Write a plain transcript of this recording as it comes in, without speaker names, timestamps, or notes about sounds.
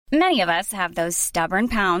Many of us have those stubborn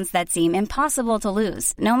pounds that seem impossible to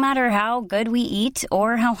lose, no matter how good we eat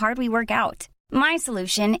or how hard we work out. My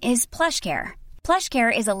solution is PlushCare.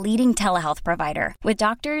 PlushCare is a leading telehealth provider with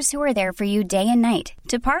doctors who are there for you day and night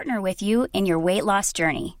to partner with you in your weight loss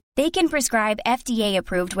journey. They can prescribe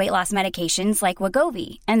FDA-approved weight loss medications like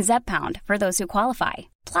Wegovy and Zepbound for those who qualify.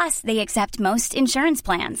 Plus, they accept most insurance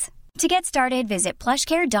plans. To get started, visit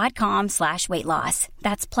plushcare.com/weightloss.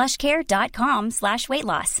 That's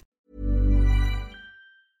plushcare.com/weightloss.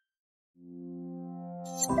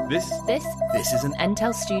 This is an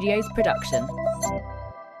Entel Studios production.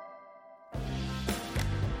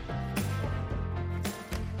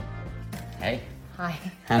 Hey. Hi.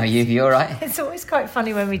 How are you? You all right? It's always quite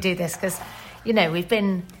funny when we do this because, we've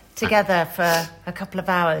been together for a couple of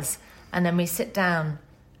hours and then we sit down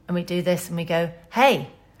and we do this and we go, hey.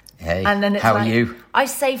 Hey, and then it's how are you? I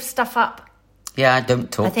save stuff up. Yeah, I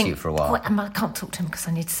don't talk to you for a while. I can't talk to him because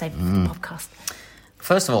I need to save it for the podcast.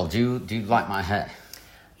 First of all, do you like my hair?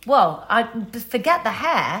 Well, forget the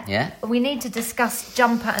hair. Yeah? We need to discuss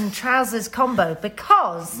jumper and trousers combo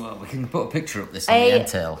because... Well, we can put a picture up this on the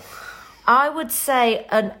Entel. I would say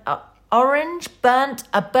a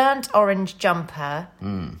burnt orange jumper,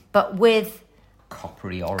 but with...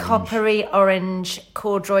 Coppery orange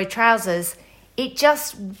corduroy trousers. It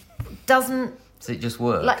just doesn't... Does it just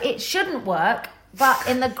work? Like, it shouldn't work, but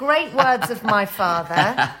in the great words of my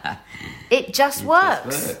father, it just works.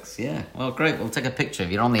 Just works, yeah. Well, great. We'll take a picture. If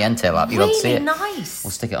you're on the Entel app, you'll see it. Really nice.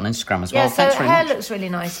 We'll stick it on Instagram as yeah, well. So Thanks very hair much. looks really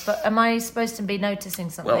nice, but am I supposed to be noticing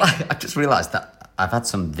something? Well, I just realised that I've had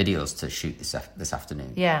some videos to shoot this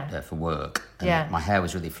afternoon. Yeah. For work. And yeah. My hair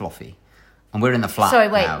was really fluffy. And we're in the flat. Sorry,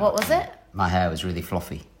 wait, now. what was it? My hair was really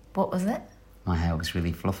fluffy. What was it? My hair was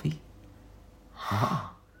really fluffy.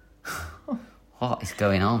 What is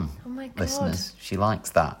going on? Oh my God. Listeners, she likes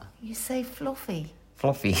that. You say fluffy.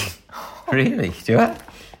 Fluffy. Really? Do I?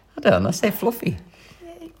 I don't know. I say fluffy.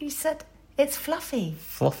 You said it's fluffy.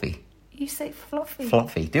 Fluffy. You say fluffy.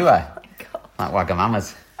 Fluffy. Do I? Oh my God. Like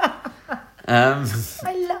Wagamama's.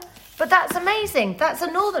 I love... But that's amazing. That's a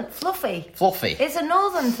northern... Fluffy. Fluffy. It's a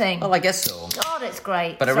northern thing. Well, I guess so. God, it's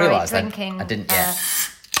great. But I Sorry, realised drinking, I didn't... Yeah.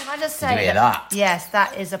 Can I just say... Did you hear that? Yes,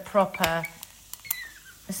 that is a proper...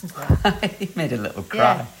 Listen to that. He made a little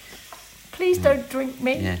cry. Yeah. Please don't drink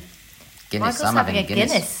me. Yeah. Guinness. Michael's I'm having having a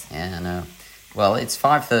Guinness. Yeah, I know. Well, it's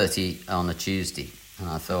 5:30 on a Tuesday, and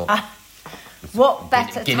I thought... What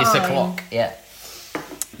better Guinness time? o'clock, yeah.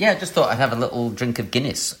 Yeah, I just thought I'd have a little drink of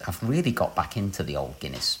Guinness. I've really got back into the old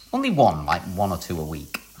Guinness. Only one or two a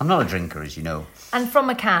week. I'm not a drinker, as you know. And from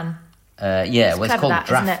a can. Yeah, well, it's called that,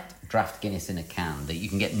 draft Guinness in a can. You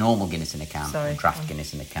can get normal Guinness in a can and draft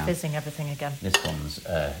Guinness in a can. Fizzing everything again. This one's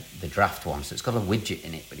the draft one, so it's got a widget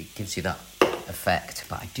in it, but it gives you that effect.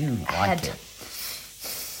 But I do like it.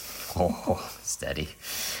 Oh, steady.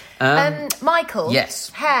 Michael. Yes.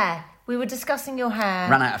 Hair. We were discussing your hair.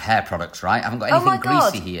 Ran out of hair products, right? I haven't got anything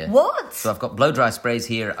greasy here. What? So I've got blow dry sprays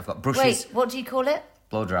here. I've got brushes. Wait, what do you call it?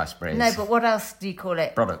 Blow dry sprays. No, but what else do you call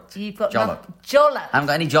it? Product. You've got Jollop. Jollop. I haven't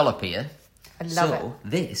got any Jollop here. I love it. So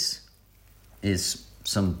this is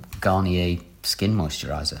some Garnier skin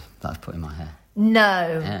moisturiser that I've put in my hair.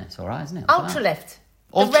 No. Yeah, it's all right, isn't it? Look at that. Ultralift.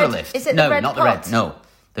 Ultralift. Is it no, the red not pot? the red. No,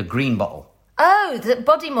 the green bottle. Oh, the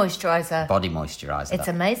body moisturiser. Body moisturiser. It's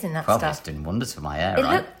amazing, that well, stuff. It's doing wonders for my hair,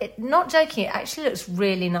 right? Not joking, it actually looks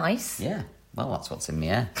really nice. Yeah, well, that's what's in my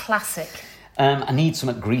hair. Classic. I need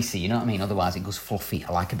something greasy, you know what I mean? Otherwise it goes fluffy.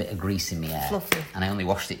 I like a bit of grease in my hair. Fluffy. And I only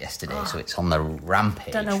washed it yesterday, so it's on the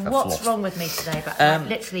rampage. Don't know for what's fluff. wrong with me today, but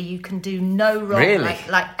literally you can do no wrong. Really?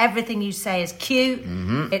 Like everything you say is cute,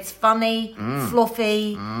 it's funny,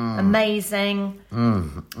 fluffy, amazing.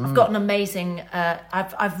 I've got an amazing...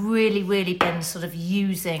 I've really, really been sort of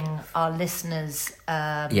using our listeners'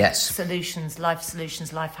 solutions,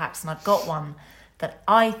 life hacks, and I've got one that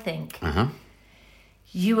I think...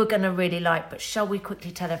 you are going to really like, but shall we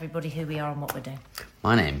quickly tell everybody who we are and what we're doing?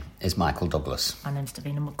 My name is Michael Douglas. My name's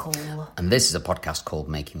Davina McCall. And this is a podcast called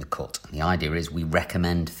Making the Cut. And the idea is we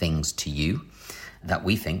recommend things to you that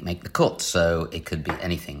we think make the cut. So it could be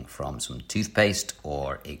anything from some toothpaste,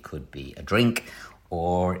 or it could be a drink,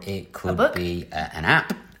 or it could be an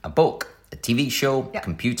app, a book, a TV show, a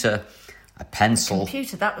computer, a pencil.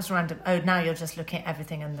 Computer, that was random. Oh, now you're just looking at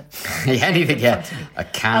everything in the... anything, yeah. A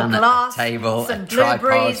can, a glass, a table, some a tripod.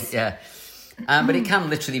 blueberries. Yeah. But it can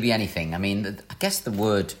literally be anything. I mean, I guess the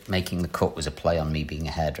word making the cut was a play on me being a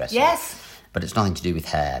hairdresser. Yes. But it's nothing to do with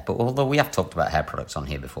hair. But although we have talked about hair products on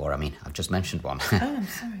here before, I mean, I've just mentioned one. Oh, I'm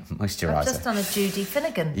sorry. Moisturiser. I've just done a Judy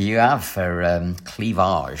Finnegan. You have. Her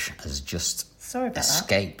cleavage has just Sorry about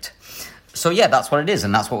escaped. So yeah, that's what it is,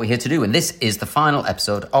 and that's what we're here to do. And this is the final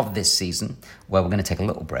episode of this season, where we're going to take a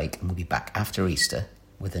little break, and we'll be back after Easter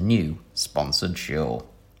with a new sponsored show.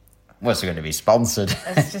 What's going to be sponsored?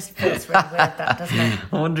 It just feels really weird, that, doesn't it?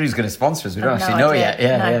 I wonder who's going to sponsor us. We don't I've actually no know idea. yet.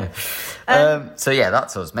 Yeah, No. So yeah,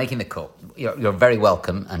 that's us, Making the Cut. You're very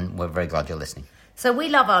welcome, and we're very glad you're listening. So we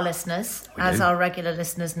love our listeners, We as do. our regular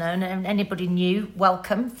listeners know, and anybody new,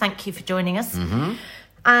 welcome. Thank you for joining us. Mm-hmm.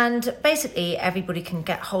 And basically, everybody can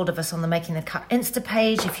get hold of us on the Making the Cut Insta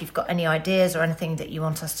page if you've got any ideas or anything that you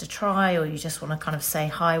want us to try, or you just want to kind of say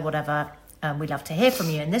hi, whatever. We'd love to hear from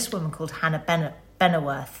you. And this woman called Hannah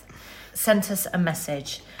Bennerworth sent us a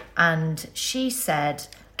message, and she said,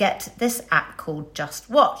 get this app called Just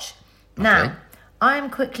Watch. Now, I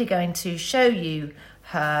am quickly going to show you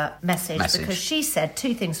her message because she said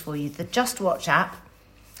two things for you. The Just Watch app,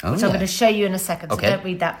 which I'm going to show you in a second, so don't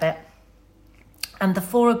read that bit. And The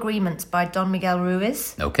Four Agreements by Don Miguel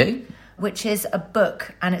Ruiz. Okay. Which is a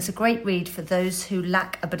book, and it's a great read for those who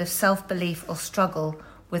lack a bit of self-belief or struggle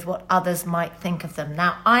with what others might think of them.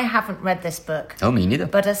 Now, I haven't read this book. Oh, me neither.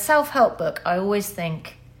 But a self-help book, I always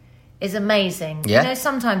think, is amazing. Yeah. You know,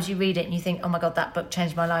 sometimes you read it and you think, oh my God, that book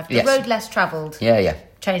changed my life. Yes. The Road Less Travelled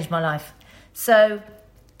changed my life. So,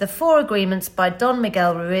 The Four Agreements by Don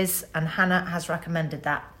Miguel Ruiz, and Hannah has recommended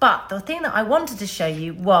that. But the thing that I wanted to show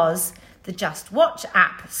you was the Just Watch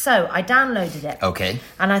app. So I downloaded it. Okay.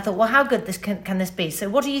 And I thought, well, how good can this be? So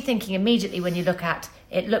what are you thinking immediately when you look at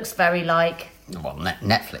it? Looks very like... Well,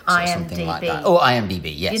 Netflix or something like that. IMDb. Oh,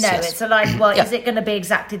 IMDb, yes, You know, yes. it's like, well, is it going to be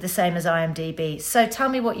exactly the same as IMDb? So tell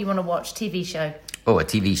me what you want to watch, TV show. Oh, a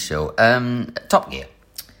TV show. Top Gear.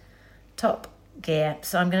 Top Gear.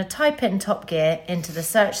 So I'm going to type in Top Gear into the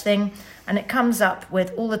search thing, and it comes up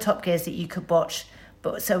with all the Top Gears that you could watch.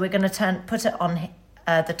 But so we're going to put it on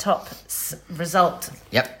the top result.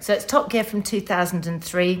 Yep. So it's Top Gear from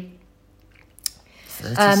 2003.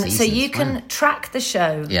 30 So seasons, you can wow. track the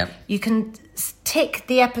show. Yep. You can tick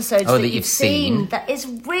the episodes that you've seen. That is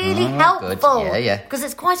really helpful. Good. Yeah. Because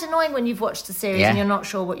it's quite annoying when you've watched a series and you're not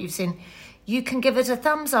sure what you've seen. You can give it a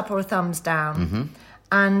thumbs up or a thumbs down.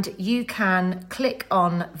 And you can click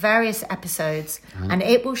on various episodes and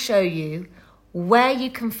it will show you where you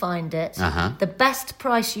can find it, the best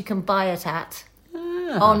price you can buy it at,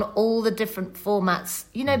 on all the different formats.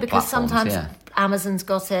 You know, because sometimes Amazon's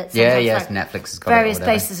got it. Yes, Netflix has got it. Various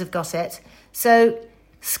places have got it. So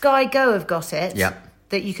Sky Go have got it. Yep.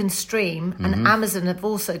 That you can stream, and Amazon have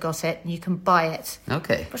also got it, and you can buy it.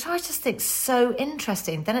 Okay. Which I just think so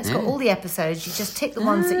interesting. Then it's got all the episodes. You just tick the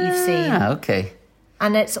ones that you've seen. Okay.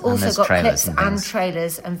 And it's also there's got trailers clips and and things.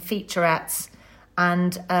 trailers and featurettes.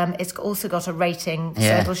 And it's also got a rating, so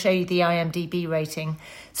Yeah. it'll show you the IMDb rating.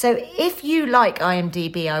 So if you like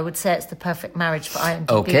IMDb, I would say it's the perfect marriage for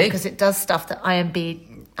IMDb. Okay. Because it does stuff that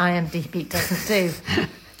IMDb doesn't do.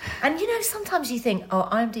 And you know, sometimes you think, oh,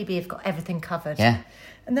 IMDb have got everything covered. Yeah.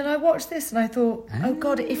 And then I watched this and I thought, oh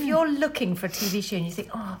God, if you're looking for a TV show and you think,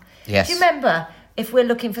 oh, Yes. do you remember if we're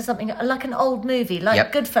looking for something like an old movie,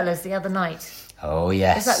 like Goodfellas the other night? Oh,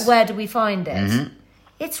 yes. It's like, where do we find it?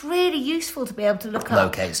 It's really useful to be able to look up,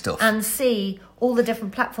 Locate stuff. and see all the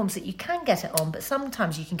different platforms that you can get it on, but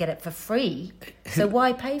sometimes you can get it for free. So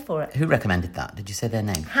why pay for it? Who recommended that? Did you say their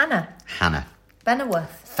name? Hannah Hannah. Bennerworth.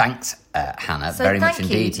 Thanks, Hannah, So very thank much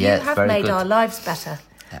you. indeed. You Yeah, it's have very made good. our lives better,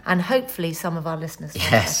 and hopefully some of our listeners.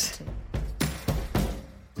 Yes. Better too.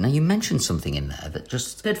 Now, you mentioned something in there that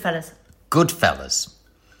just... Goodfellas. Goodfellas.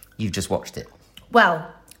 You've just watched it.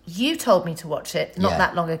 Well, you told me to watch it not Yeah.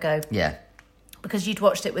 that long ago. Yeah. Because you'd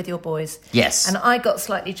watched it with your boys. Yes. And I got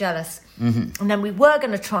slightly jealous. And then we were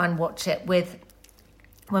going to try and watch it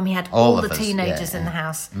when we had all of the us, teenagers yeah, in the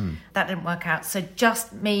house. That didn't work out. So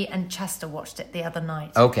just me and Chester watched it the other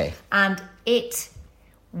night. Okay. And it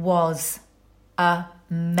was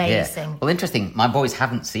amazing. Yeah. Well, interesting. My boys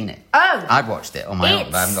haven't seen it. Oh! I've watched it on my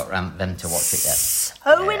own, but I It's haven't got them to watch it yet.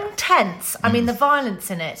 So intense. I mean, the violence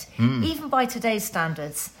in it, even by today's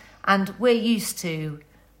standards, and we're used to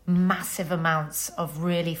massive amounts of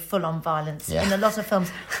really full-on violence in a lot of films.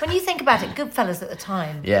 When you think about it, Goodfellas at the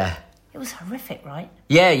time, Yeah. it was horrific, right?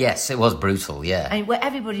 Yeah, yes, it was brutal, yeah. I mean, where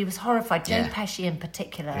everybody was horrified. Joe Yeah. Pesci in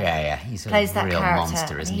particular Yeah, he's a plays that real character.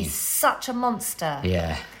 monster, isn't and he? he's such a monster.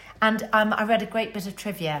 Yeah. And I read a great bit of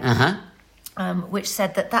trivia, which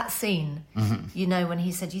said that scene, you know, when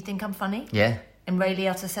he said, "You think I'm funny?" Yeah. And Ray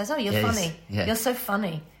Liotta says, "Oh, you're Yeah, funny. yeah. You're so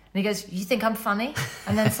funny." And he goes, "You think I'm funny?"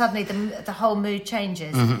 And then suddenly the whole mood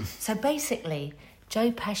changes. So basically,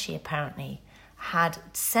 Joe Pesci apparently had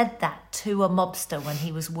said that to a mobster when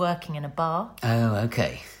he was working in a bar. Oh,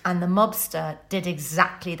 okay. And the mobster did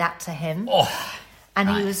exactly that to him. And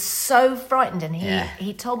Right. he was so frightened, and Yeah.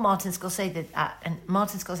 he told Martin Scorsese that, and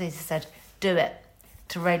Martin Scorsese said, do it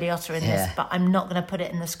to Ray Liotta in this, but I'm not going to put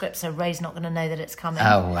it in the script, so Ray's not going to know that it's coming.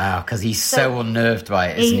 Oh, wow, because he's so unnerved by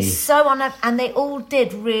it, isn't he? He's so unnerved, and they all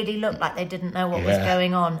did really look like they didn't know what was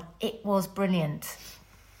going on. It was brilliant.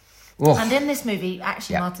 Oh. And in this movie,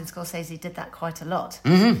 actually, Martin Scorsese did that quite a lot.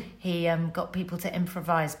 Mm-hmm. He got people to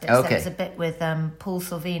improvise bits. Okay. There was a bit with Paul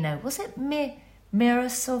Sorvino. Was it Mira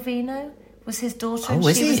Sorvino? Was his daughter?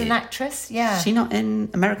 Oh, She was an actress. Yeah. Is she not in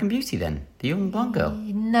American Beauty then? The young blonde girl?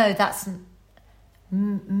 No, that's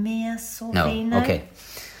Mia Sorvino. No, okay.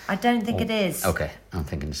 I don't think it is. Okay, I'm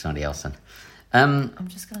thinking of somebody else then. I'm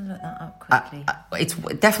just going to look that up quickly. It's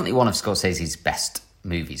definitely one of Scorsese's best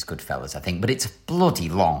movies, Goodfellas, I think, but it's bloody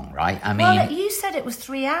long, right? I mean... Well, you said it was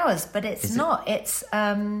 3 hours, but it's not. It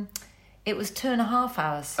was 2.5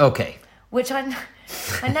 hours. Okay. Which I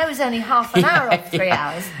know is only half an hour of 3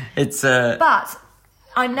 hours. It's But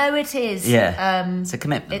I know it is. Yeah, it's a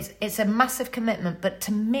commitment. It's a massive commitment, but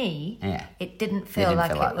to me, it didn't feel like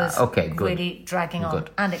it was really dragging on.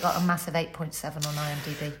 And it got a massive 8.7 on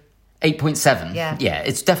IMDb. 8.7? Yeah,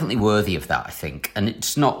 it's definitely worthy of that, I think. And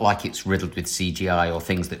it's not like it's riddled with CGI or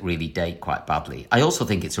things that really date quite badly. I also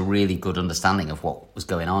think it's a really good understanding of what was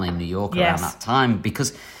going on in New York around that time,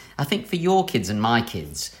 because I think for your kids and my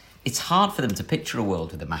kids, it's hard for them to picture a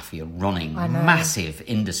world with the mafia running massive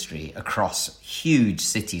industry across huge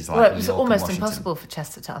cities like New York and Washington. It was almost impossible for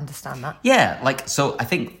Chester to understand that. Yeah, so I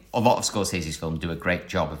think a lot of Scorsese's films do a great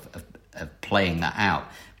job of playing that out.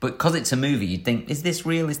 But because it's a movie, you'd think, is this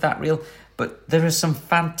real? Is that real? But there are some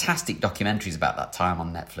fantastic documentaries about that time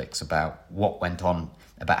on Netflix about what went on,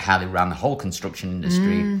 about how they ran the whole construction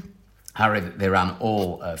industry, how they ran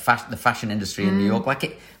all the fashion industry in New York. Like,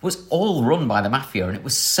 it was all run by the mafia, and it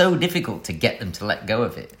was so difficult to get them to let go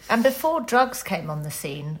of it. And before drugs came on the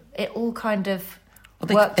scene, it all kind of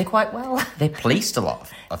worked quite well. They policed a lot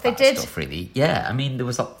of that stuff, really. Yeah, I mean, there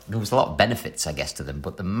was a lot of benefits, I guess, to them,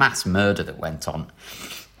 but the mass murder that went on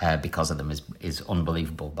because of them is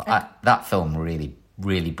unbelievable. But that film really,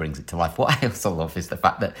 really brings it to life. What I also love is the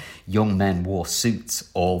fact that young men wore suits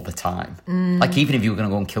all the time. Like, even if you were going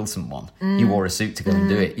to go and kill someone, you wore a suit to go and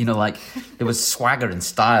do it. You know, like, there was swagger and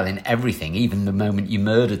style in everything, even the moment you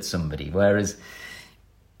murdered somebody. Whereas,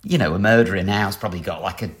 you know, a murderer now has probably got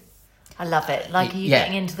like a... I love it. Like, are you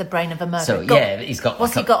getting into the brain of a murderer? So, he's got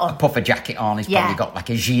What's like he got on? A puffer jacket on. He's probably got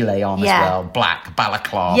like a gilet on as well. Black,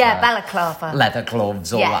 balaclava. Yeah, balaclava. Leather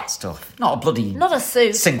gloves, all that stuff. Not a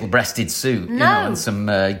suit. Single-breasted suit, you know, and some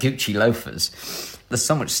Gucci loafers. There's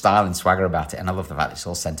so much style and swagger about it, and I love the fact it's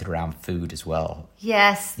all centred around food as well.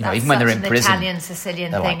 Yes, you know, even when they're in prison,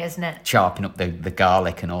 Italian-Sicilian thing, like isn't it? Chopping up the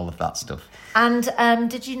garlic and all of that stuff. And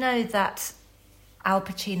did you know that Al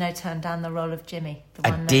Pacino turned down the role of Jimmy? The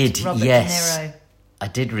one that Robert De Niro. I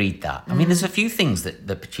did read that. I mean, there's a few things that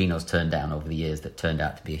Pacino's turned down over the years that turned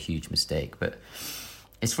out to be a huge mistake, but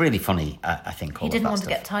it's really funny, I think, He didn't want to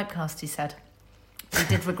get typecast, he said. He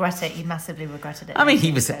did regret it. He massively regretted it. I mean,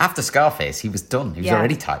 he was, after Scarface, he was done. He was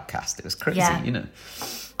already typecast. It was crazy, you know.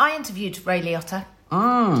 I interviewed Ray Liotta.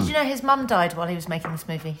 Did you know his mum died while he was making this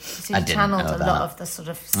movie? So he channeled a lot of the sort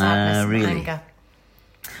of sadness and anger.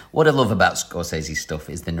 What I love about Scorsese's stuff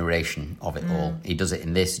is the narration of it all. He does it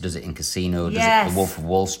in this, he does it in Casino, does it The Wolf of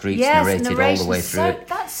Wall Street, narrated all the way through it.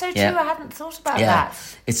 That's so true, I hadn't thought about that.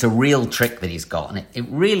 It's a real trick that he's got, and it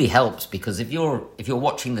really helps, because if you're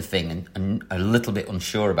watching the thing and a little bit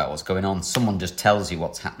unsure about what's going on, someone just tells you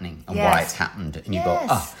what's happening and why it's happened, and you go,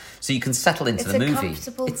 so you can settle into the movie. It's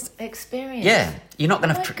a comfortable experience. Yeah, you're not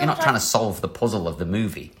trying to solve the puzzle of the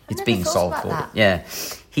movie. It's being solved for you. Yeah,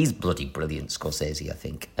 he's bloody brilliant, Scorsese, I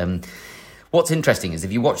think. What's interesting is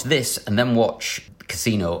if you watch this and then watch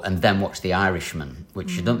Casino and then watch The Irishman,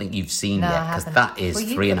 which I don't think you've seen yet, because that is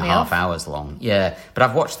 3.5 hours long. Yeah, but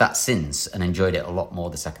I've watched that since and enjoyed it a lot more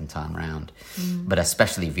the second time round. But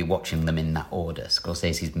especially if you're watching them in that order,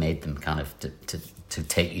 Scorsese's made them kind of to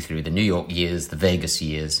take you through the New York years, the Vegas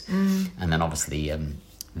years, and then obviously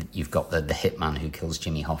you've got the hitman who kills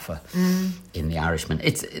Jimmy Hoffa in The Irishman.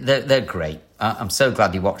 They're great. I'm so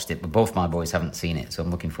glad you watched it, but both my boys haven't seen it, so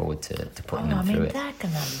I'm looking forward to putting them through it. They're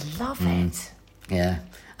going to love it. Yeah,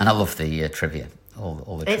 and I love the trivia. All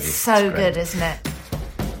the trivia. It's so good, isn't it?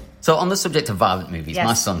 So on the subject of violent movies,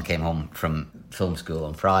 my son came home from film school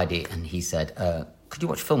on Friday and he said, could you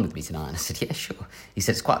watch a film with me tonight? And I said, yeah, sure. He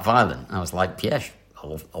said, it's quite violent. And I was like, yeah, I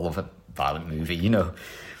love a violent movie, you know.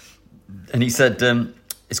 And he said,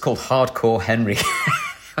 it's called Hardcore Henry.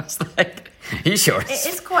 I was like, are you sure? It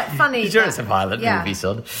is quite funny. Are you sure it's a violent movie,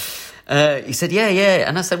 son? He said, yeah.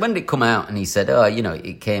 And I said, when did it come out? And he said,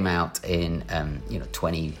 it came out in,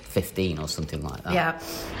 2015 or something like that. Yeah.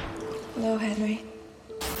 Hello, Henry.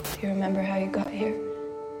 Do you remember how you got here?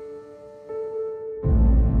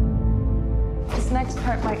 This next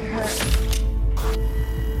part might hurt.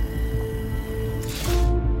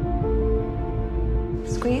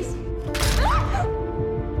 Squeeze.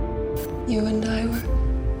 You and I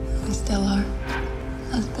were, we still are,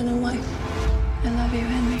 husband and wife. I love you,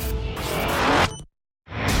 Henry.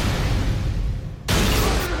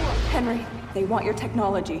 Henry, they want your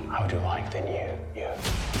technology. How do you like the new you?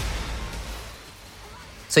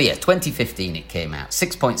 So yeah, 2015 it came out,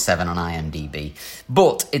 6.7 on IMDb,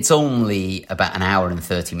 but it's only about an hour and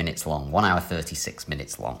 30 minutes long, 1 hour 36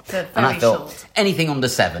 minutes long. So and I thought, short. anything under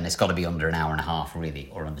 7, it's got to be under an hour and a half really,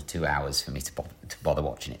 or under 2 hours for me to bother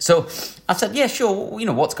watching it. So I said, yeah, sure,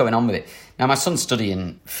 what's going on with it? Now my son's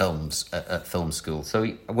studying films at film school,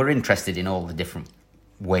 so we're interested in all the different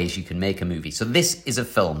ways you can make a movie. So this is a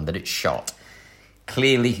film that it's shot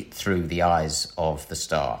clearly through the eyes of the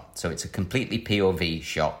star. So it's a completely POV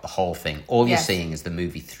shot, the whole thing. All you're seeing is the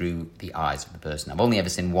movie through the eyes of the person. I've only ever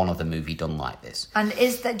seen one other movie done like this. And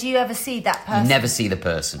do you ever see that person? You never see the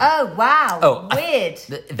person. Oh, wow. Oh, weird.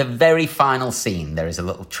 The very final scene, there is a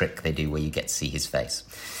little trick they do where you get to see his face.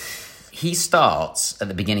 He starts at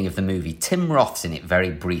the beginning of the movie. Tim Roth's in it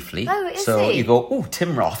very briefly. Oh, is so he? You go, oh,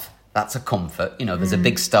 Tim Roth, that's a comfort. There's a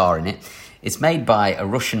big star in it. It's made by a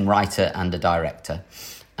Russian writer and a director,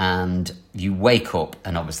 and you wake up,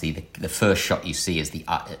 and obviously the first shot you see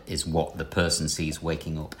is what the person sees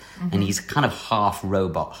waking up, and he's kind of half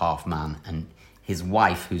robot, half man, and his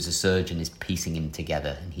wife, who's a surgeon, is piecing him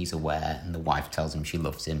together, and he's aware, and the wife tells him she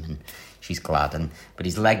loves him, and she's glad, but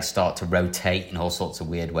his legs start to rotate in all sorts of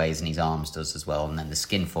weird ways, and his arms does as well, and then the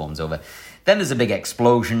skin forms over. Then there's a big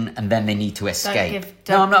explosion, and then they need to escape.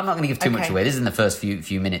 I'm not going to give too much away. This is in the first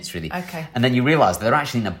few minutes, really. Okay. And then you realise they're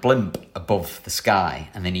actually in a blimp above the sky,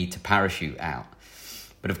 and they need to parachute out.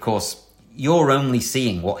 But of course, you're only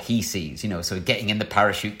seeing what he sees, so getting in the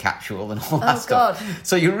parachute capsule and all that stuff. God.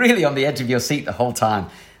 So you're really on the edge of your seat the whole time.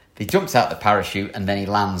 He jumps out the parachute, and then he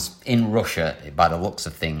lands in Russia, by the looks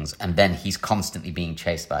of things, and then he's constantly being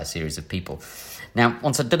chased by a series of people. Now,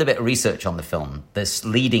 once I did a bit of research on the film, this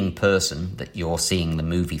leading person that you're seeing the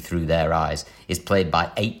movie through their eyes is played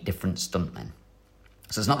by 8 different stuntmen.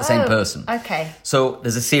 So it's not the same person. Okay. So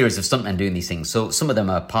there's a series of stuntmen doing these things. So some of them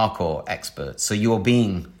are parkour experts. So you're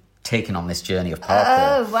being taken on this journey of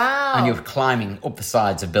parkour. Oh, wow. And you're climbing up the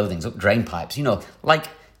sides of buildings, up drain pipes, like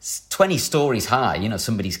 20 stories high.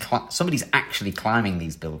 Somebody's actually climbing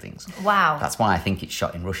these buildings. Wow. That's why I think it's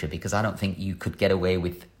shot in Russia, because I don't think you could get away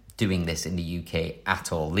with doing this in the UK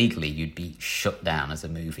at all. Legally, you'd be shut down as a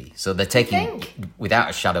movie. So they're taking,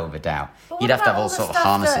 without a shadow of a doubt, you'd have to have all sort of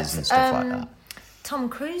harnesses and stuff like that. Tom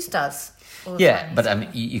Cruise does. Yeah, but I mean,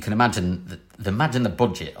 you can imagine the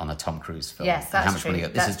budget on a Tom Cruise film. Yes, that's how much true. Money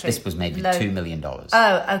this was made with $2 million.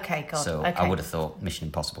 Oh, okay, God. So okay. I would have thought Mission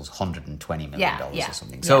Impossible's $120 million or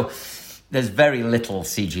something. Yeah. So there's very little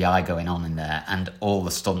CGI going on in there, and all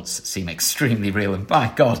the stunts seem extremely real. And by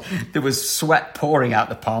God, there was sweat pouring out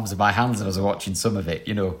the palms of my hands as I was watching some of it,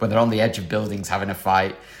 when they're on the edge of buildings having a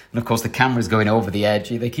fight. And of course, the camera's going over the edge.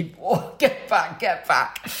 They keep, get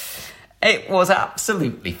back. It was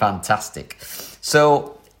absolutely fantastic.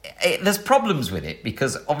 So there's problems with it,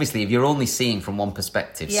 because obviously if you're only seeing from one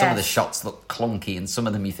perspective, some of the shots look clunky, and some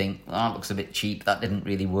of them you think, it looks a bit cheap, that didn't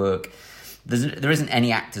really work. There isn't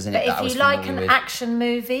any actors in it that I was familiar with. But if you like an action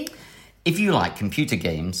movie? If you like computer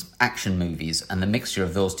games, action movies, and the mixture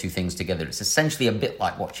of those two things together, it's essentially a bit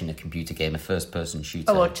like watching a computer game, a first-person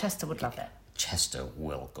shooter. Oh, well, Chester would love it. Chester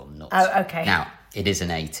will go nuts. Oh, okay. Now, it is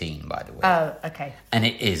an 18, by the way. Oh, okay. And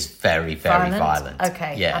it is very, very violent.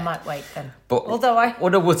 Okay, yeah. I might wait then. But although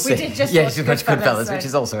what I would say, we did just watch Goodfellas, Goodfellas, which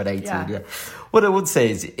is also an 18. Yeah. What I would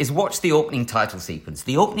say is watch the opening title sequence.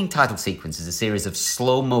 The opening title sequence is a series of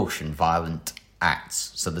slow motion violent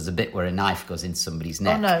acts. So there's a bit where a knife goes into somebody's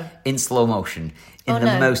neck in slow motion in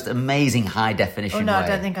the most amazing high definition way. I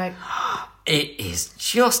don't think I. It is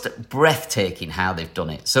just breathtaking how they've done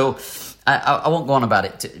it. So I won't go on about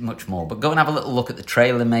it much more, but go and have a little look at the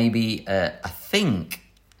trailer maybe. I think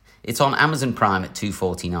it's on Amazon Prime at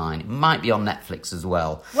 $2.49. It might be on Netflix as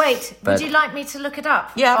well. Wait, would you like me to look it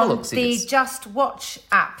up? Yeah, have a on look. The Just Watch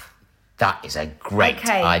app. That is a great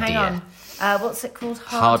idea. Hang on. What's it called?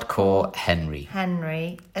 Hardcore Henry.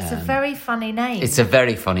 Henry. It's a very funny name. It's a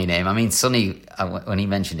very funny name. I mean, Sonny, when he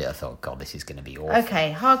mentioned it, I thought, God, this is going to be awful.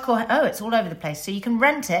 Okay, Hardcore. Oh, it's all over the place. So you can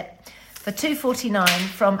rent it for $2.49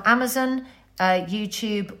 from Amazon,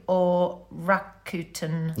 YouTube or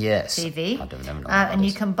Rakuten TV. I don't know what and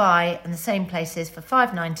you can buy in the same places for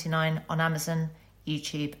 $5.99 on Amazon,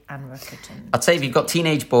 YouTube and Rakuten. I'd say if you've got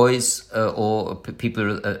teenage boys or people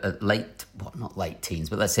who are not late teens,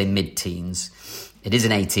 but let's say mid-teens, it is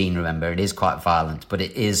an 18, remember, it is quite violent, but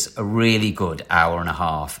it is a really good hour and a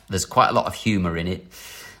half. There's quite a lot of humour in it.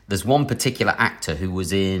 There's one particular actor who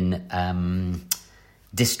was in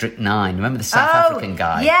District 9. Remember the South African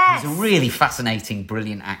guy? Yes. He's a really fascinating,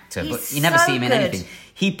 brilliant actor, but you never so see him in good. anything.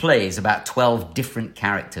 He plays about 12 different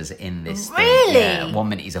characters in this thing. Really? Yeah, 1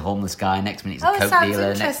 minute he's a homeless guy, next minute he's a it coke sounds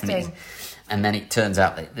dealer, next minute interesting. and then it turns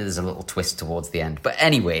out that there's a little twist towards the end. But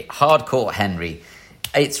anyway, Hardcore Henry,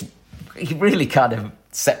 he really kind of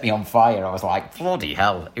set me on fire. I was like, bloody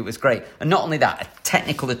hell, it was great. And not only that, a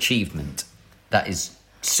technical achievement that is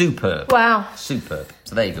superb. Wow. Superb.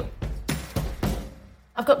 So there you go.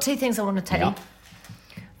 I've got 2 things I want to tell Yeah.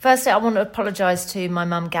 you. Firstly, I want to apologise to my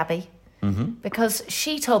mum, Gabby, because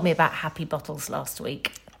she told me about Happy Bottles last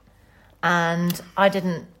week. And I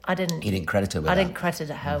didn't. You didn't credit her with I that. didn't credit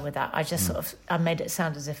her with that. I just I made it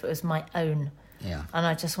sound as if it was my own. Yeah. And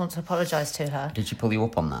I just want to apologise to her. Did she pull you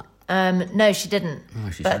up on that? No, she didn't.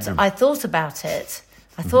 Oh, she but said I thought about it.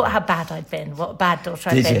 I thought how bad I'd been, what a bad daughter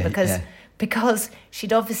I'd Did been, you? because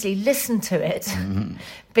she'd obviously listened to it,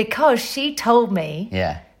 because she told me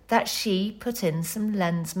Yeah. that she put in some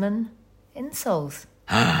Lensman insoles.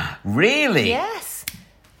 Really? Yes.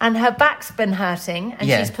 And her back's been hurting, and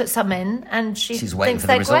Yeah. she's put some in, and she's waiting thinks for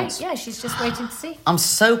the they're results. great. Yeah, she's just waiting to see. I'm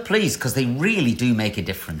so pleased because they really do make a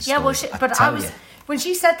difference. Yeah, well, Stuart, but I tell was... you. When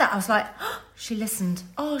she said that, I was like, oh, she listened.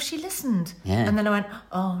 Oh, she listened. Yeah. And then I went,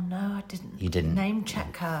 oh, no, I didn't. You didn't. Name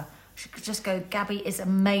check her. She could just go, Gabby is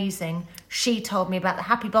amazing. She told me about the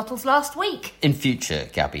Happy Bottles last week. In future,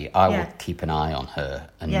 Gabby, I Yeah. will keep an eye on her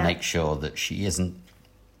and Yeah. make sure that she isn't,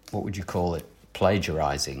 what would you call it,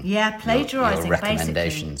 plagiarising. Yeah, plagiarising, your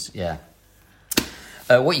recommendations. Yeah.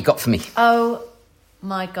 What you got for me? Oh,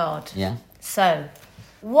 my God. Yeah. So,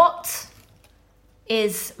 what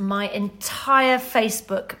is my entire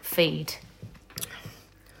Facebook feed,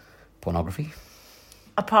 Pornography?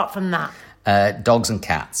 apart from that? Dogs and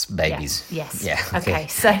cats, babies. Yes. Yeah. Okay.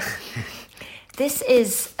 So this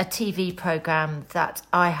is a TV program that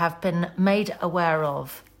I have been made aware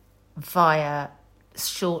of via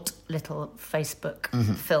short little Facebook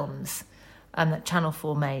films that Channel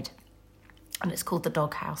 4 made, and it's called The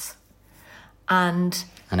Doghouse. And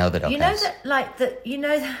I know the dog you know house. that, like that, you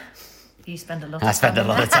know that you spend a lot. I spend a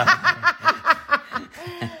lot of time.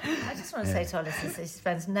 I just want to say to our listeners, that she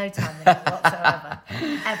spends no time in it whatsoever,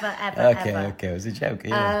 ever. Okay, it was a joke.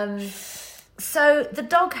 Yeah. So The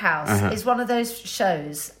Doghouse is one of those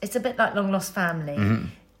shows. It's a bit like Long Lost Family.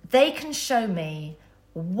 They can show me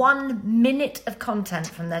 1 minute of content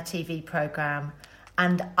from their TV program,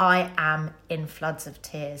 and I am in floods of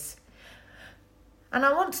tears. And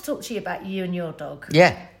I want to talk to you about you and your dog.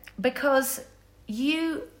 Yeah. Because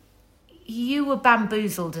you were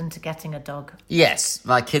bamboozled into getting a dog. Yes,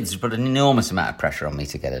 my kids put an enormous amount of pressure on me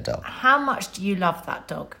to get a dog. How much do you love that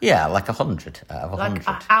dog? Yeah, like 100 out of 100.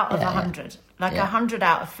 Like out of Yeah, 100. Like Yeah. 100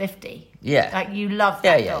 out of 50. Yeah. Like you love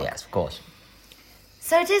Yeah, that yeah, dog. yes, of course.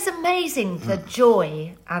 So it is amazing the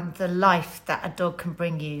joy and the life that a dog can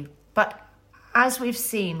bring you. But as we've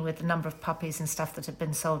seen with the number of puppies and stuff that have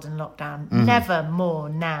been sold in lockdown, never more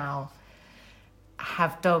now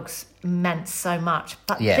have dogs meant so much.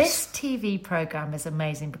 But Yes. this TV programme is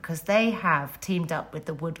amazing because they have teamed up with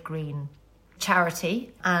the Wood Green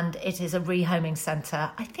charity, and it is a rehoming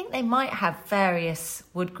centre. I think they might have various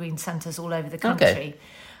Wood Green centres all over the country. Okay.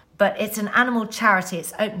 But it's an animal charity.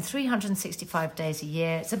 It's open 365 days a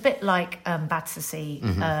year. It's a bit like Battersea.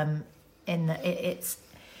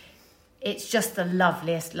 It's just the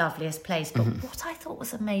loveliest place. But what I thought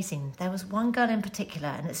was amazing, there was one girl in particular,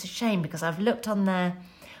 and it's a shame because I've looked on their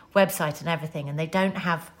website and everything, and they don't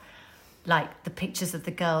have like the pictures of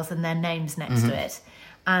the girls and their names next to it.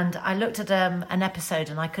 And I looked at an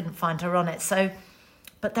episode and I couldn't find her on it. So,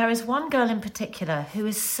 but there is one girl in particular who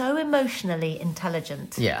is so emotionally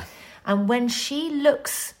intelligent. Yeah. And when she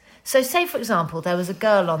looks... So say, for example, there was a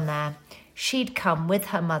girl on there. She'd come with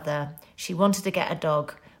her mother. She wanted to get a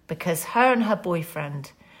dog because her and her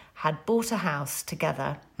boyfriend had bought a house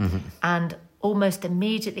together. And almost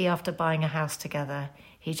immediately after buying a house together,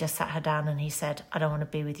 he just sat her down and he said, I don't want to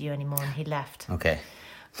be with you anymore. And he left. Okay.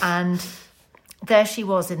 And there she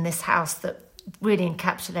was in this house that really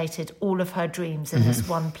encapsulated all of her dreams in this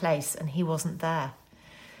one place, and he wasn't there.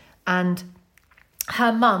 And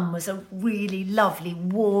her mum was a really lovely,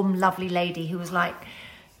 warm, lovely lady who was like,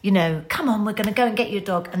 you know, come on, we're going to go and get you a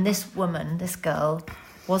dog. And this woman, this girl,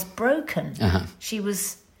 was broken. She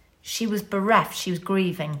was bereft. She was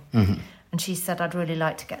grieving. And she said, I'd really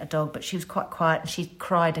like to get a dog, but she was quite quiet and she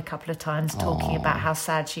cried a couple of times talking about how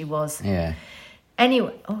sad she was. Yeah.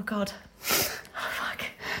 Anyway, oh God.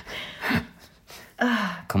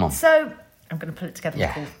 Come on. So I'm going to pull it together.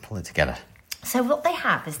 Yeah, Paul. pull it together. So what they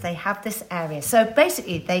have is they have this area. So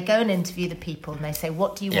basically they go and interview the people and they say,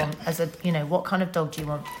 what do you want as a, what kind of dog do you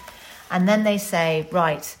want? And then they say,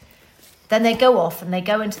 right. Then they go off and they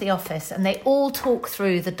go into the office and they all talk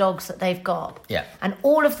through the dogs that they've got. Yeah. And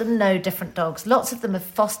all of them know different dogs. Lots of them have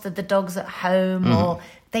fostered the dogs at home or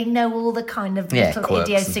they know all the kind of little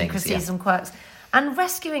idiosyncrasies and quirks. And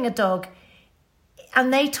rescuing a dog,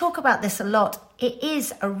 and they talk about this a lot, it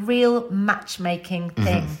is a real matchmaking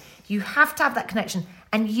thing. You have to have that connection.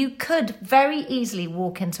 And you could very easily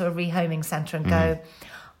walk into a rehoming centre and go,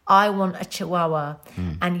 I want a Chihuahua,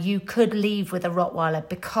 and you could leave with a Rottweiler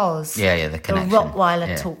because the connection. The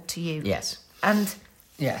Rottweiler talked to you. Yes. And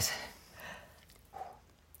yes.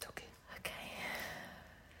 Okay.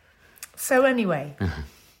 So anyway,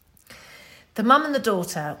 the mum and the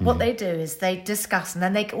daughter, what they do is they discuss, and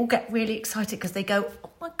then they all get really excited because they go, oh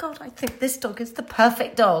my God, I think this dog is the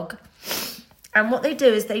perfect dog. And what they do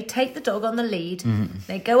is they take the dog on the lead,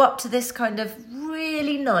 they go up to this kind of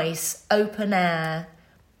really nice open air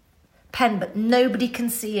pen, but nobody can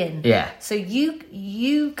see in. Yeah. So you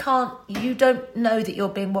don't know that you're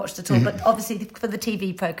being watched at all, but obviously for the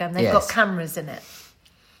TV programme, they've got cameras in it.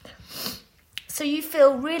 So you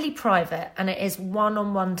feel really private, and it is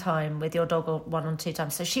one-on-one time with your dog or one-on-two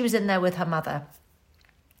times. So she was in there with her mother.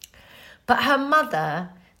 But her mother,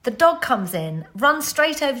 the dog comes in, runs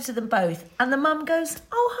straight over to them both, and the mum goes,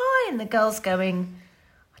 oh, hi, and the girl's going,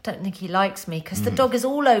 I don't think he likes me, because the dog is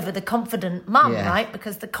all over the confident mum, right?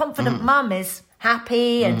 Because the confident mum is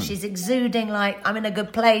happy and she's exuding like, I'm in a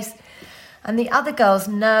good place. And the other girl's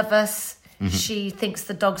nervous. She thinks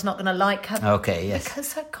the dog's not going to like her. Okay, yes.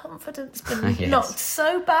 Because her confidence has been knocked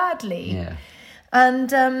so badly. Yeah. And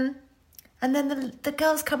then the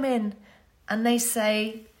girls come in and they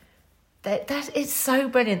say, that it's so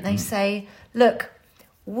brilliant. They say, look,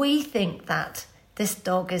 we think that this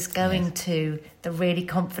dog is going to the really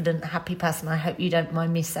confident, happy person. I hope you don't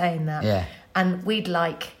mind me saying that. Yeah. And we'd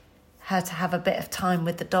like her to have a bit of time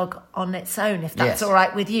with the dog on its own, if that's all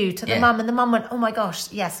right with you, to the mum. And the mum went, oh my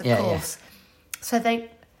gosh, yes, of course. So they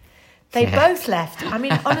both left. I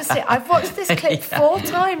mean, honestly, I've watched this clip 4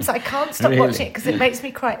 times. I can't stop watching it because it makes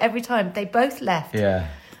me cry every time. They both left. Yeah.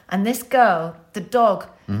 And this girl, the dog,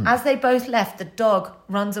 as they both left, the dog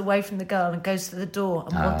runs away from the girl and goes to the door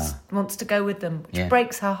and wants to go with them, which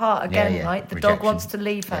breaks her heart again, right? The dog wants to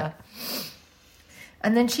leave her.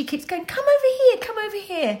 And then she keeps going, come over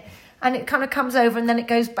here. And it kind of comes over and then it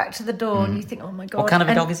goes back to the door and you think, oh my God. What kind of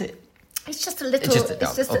a dog is it? It's just a little...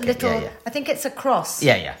 It's just a dog. I think it's a cross.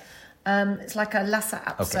 Yeah. It's like a Lhasa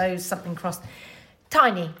Apso something cross.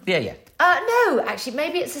 Tiny. Yeah. No, actually,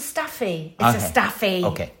 maybe it's a Staffy. It's a Staffy.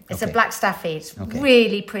 Okay. It's a black Staffy. It's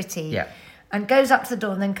really pretty. Yeah. And goes up to the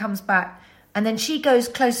door and then comes back. And then she goes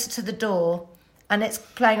closer to the door and it's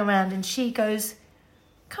playing around and she goes,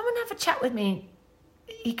 come and have a chat with me.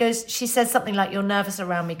 She says something like, you're nervous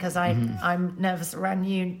around me because I'm nervous around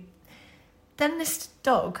you. Then this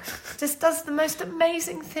dog just does the most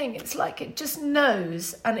amazing thing. It's like it just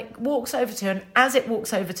knows and it walks over to her. And as it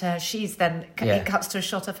walks over to her, it cuts to a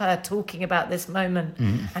shot of her talking about this moment.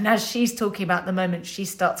 And as she's talking about the moment, she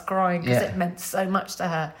starts crying because it meant so much to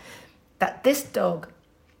her. That this dog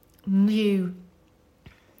knew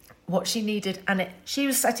what she needed. And she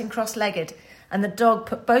was sitting cross-legged and the dog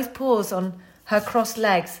put both paws on her crossed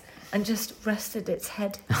legs and just rested its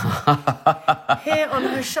head here on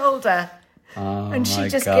her shoulder. And she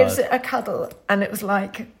just gives it a cuddle. And it was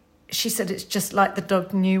like, she said, it's just like the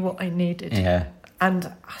dog knew what I needed. Yeah. And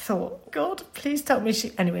I thought, God, please tell me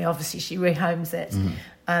Anyway, obviously she rehomes it.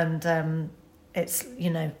 And it's,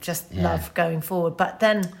 just love going forward. But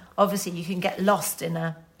then, obviously, you can get lost in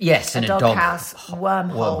a doghouse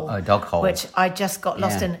wormhole. A dog hole. Which I just got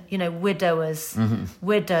lost in, widowers,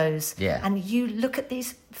 widows. Yeah. And you look at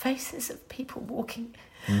these faces of people walking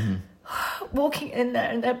in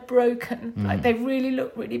there and they're broken. Like they really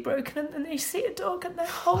look really broken, and then they see a dog and their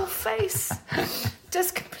whole face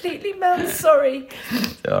just completely melts. Sorry.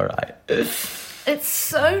 It's all right. It's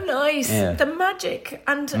so nice. Yeah. The magic.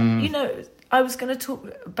 And, I was going to talk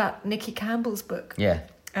about Nicky Campbell's book. Yeah.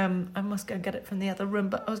 I must go and get it from the other room,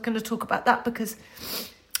 but I was going to talk about that because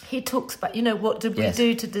he talks about, what did we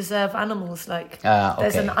do to deserve animals? Like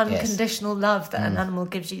there's an unconditional love that an animal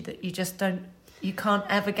gives you that you just you can't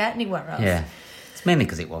ever get anywhere else. Yeah. It's mainly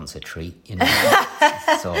because it wants a treat, you know.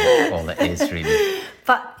 That's all it is, really.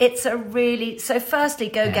 But it's a really... So firstly,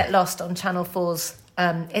 Get Lost on Channel 4's...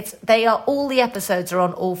 all the episodes are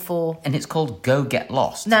on all 4. And it's called Go Get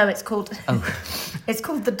Lost? No, it's called... It's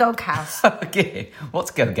called The Doghouse. Okay.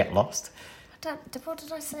 What's Go Get Lost? What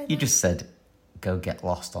did I say? You just said Go Get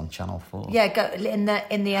Lost on Channel 4. Yeah, go in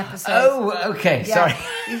the episodes. Oh, okay. Yeah. Sorry.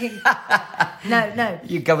 No.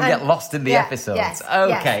 You go and get lost in the episodes. Yes,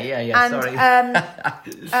 okay. yes. Yeah.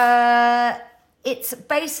 Sorry. It's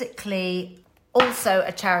basically also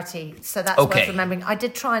a charity, so that's worth remembering. I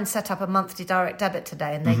did try and set up a monthly direct debit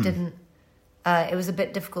today, and they didn't. It was a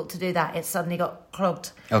bit difficult to do that. It suddenly got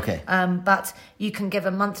clogged. Okay. But you can give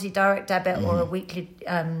a monthly direct debit or a weekly,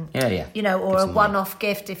 you know, or a one-off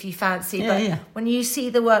gift if you fancy. But when you see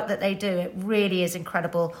the work that they do, it really is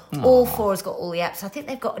incredible. Aww. All 4 has got all the apps. I think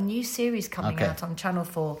they've got a new series coming out on Channel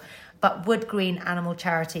 4. But Wood Green Animal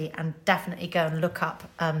Charity, and definitely go and look up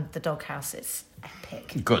The Doghouse. It's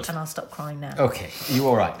epic. Good. And I'll stop crying now. Okay. Are you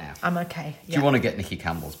all right now? I'm okay. Do you want to get Nicky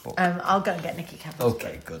Campbell's book? I'll go and get Nicky Campbell's book.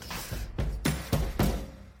 Okay, good.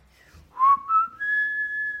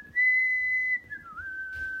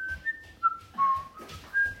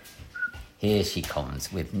 Here she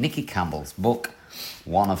comes with Nicky Campbell's book,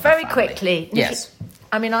 One of the Family. Very quickly. Yes.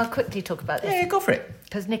 I'll quickly talk about this. Yeah, go for it.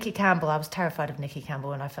 Because Nicky Campbell, I was terrified of Nicky Campbell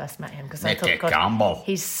when I first met him. Because I Nicky thought, Campbell.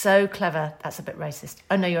 He's so clever. That's a bit racist.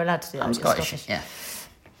 Oh, no, you're allowed to do that. I'm You're Scottish, yeah.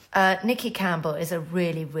 Nicky Campbell is a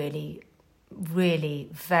really, really, really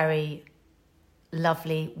very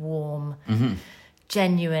lovely, warm,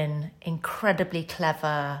 genuine, incredibly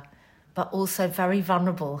clever, but also very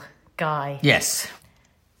vulnerable guy. Yes.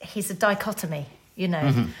 He's a dichotomy, you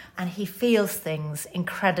know, and he feels things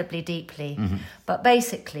incredibly deeply. But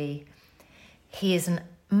basically, he is a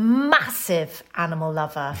massive animal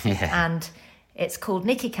lover. Yeah. And it's called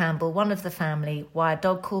Nicky Campbell, One of the Family, Why a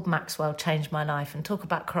Dog Called Maxwell Changed My Life. And talk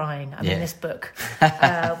about crying. I mean, this book will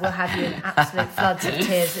have you in absolute floods of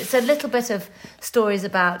tears. It's a little bit of stories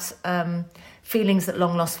about feelings that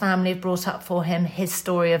long-lost family have brought up for him, his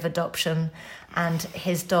story of adoption, and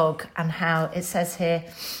his dog, and how it says here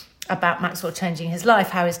about Maxwell changing his life,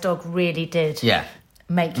 how his dog really did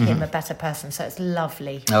make him a better person. So it's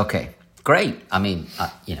lovely. Okay, great. I mean,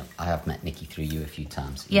 I have met Nicky through you a few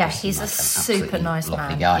times. He's a super nice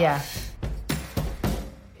lovely man. Guy. Yeah.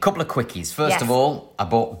 Couple of quickies. First of all, I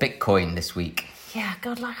bought Bitcoin this week. Yeah,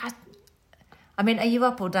 God, I mean, are you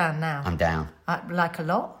up or down now? I'm down. Like a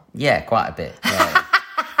lot? Yeah, quite a bit. Yeah.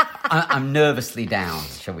 I'm nervously down,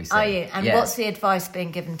 shall we say. Are you? And what's the advice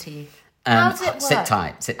being given to you? How does it work? Sit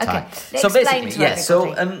tight. So basically,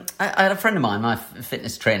 I had a friend of mine, my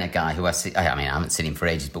fitness trainer guy, who I haven't seen him for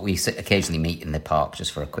ages, but we occasionally meet in the park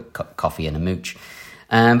just for a quick coffee and a mooch.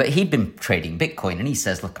 But he'd been trading Bitcoin, and he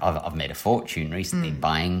says, look, I've made a fortune recently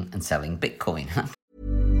buying and selling Bitcoin.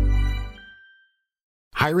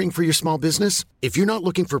 Hiring for your small business? If you're not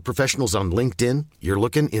looking for professionals on LinkedIn, you're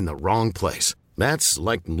looking in the wrong place. That's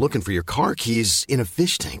like looking for your car keys in a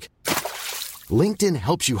fish tank. LinkedIn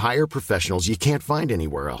helps you hire professionals you can't find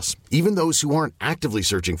anywhere else, even those who aren't actively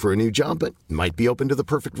searching for a new job but might be open to the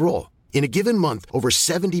perfect role. In a given month, over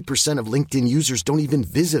 70% of LinkedIn users don't even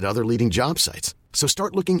visit other leading job sites. So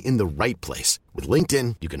start looking in the right place. With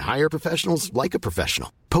LinkedIn, you can hire professionals like a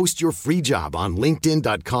professional. Post your free job on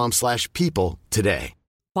linkedin.com/people today.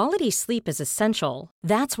 Quality sleep is essential.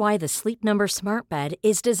 That's why the Sleep Number Smart Bed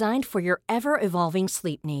is designed for your ever-evolving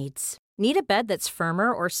sleep needs. Need a bed that's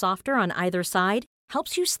firmer or softer on either side?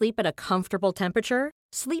 Helps you sleep at a comfortable temperature?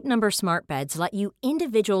 Sleep Number Smart Beds let you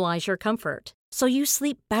individualize your comfort, so you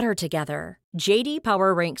sleep better together. J.D.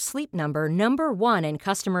 Power ranks Sleep Number number 1 in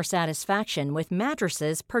customer satisfaction with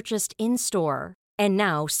mattresses purchased in-store. And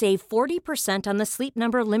now, save 40% on the Sleep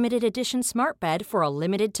Number Limited Edition Smart Bed for a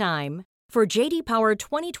limited time. For J.D. Power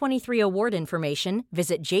 2023 award information,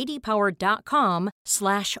 visit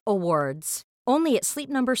jdpower.com/awards. Only at Sleep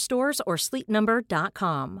Number stores or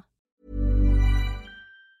sleepnumber.com.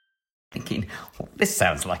 Thinking, this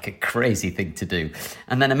sounds like a crazy thing to do.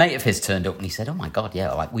 And then a mate of his turned up and he said, oh my God,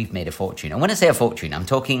 we've made a fortune. And when I say a fortune, I'm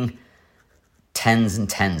talking tens and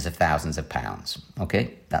tens of thousands of pounds.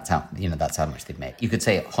 Okay? That's how much they've made. You could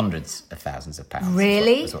say hundreds of thousands of pounds.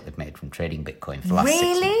 Really? Is what they've made from trading Bitcoin for the last 6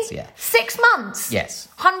 months. Really? Yeah. 6 months? Yes.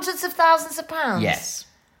 Hundreds of thousands of pounds? Yes.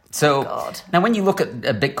 So now when you look at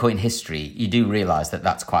Bitcoin history, you do realise that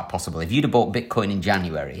that's quite possible. If you'd have bought Bitcoin in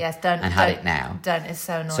January and had it now... It's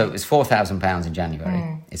so annoying. So it was £4,000 in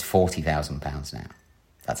January. It's £40,000 now.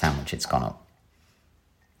 That's how much it's gone up,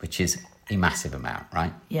 which is a massive amount,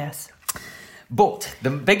 right? Yes. But the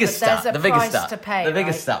biggest But there's stat, a the biggest price stat, to pay, the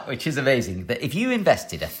biggest right? stat, which is amazing, that if you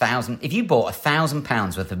invested if you bought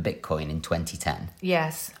 £1,000 worth of Bitcoin in 2010,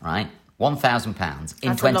 Yes. right, £1,000 in That's a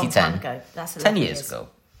long 2010, time ago. That's 10 11 years ago,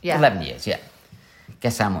 Yeah. 11 years, yeah.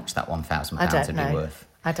 Guess how much that £1,000 I don't would know. be worth?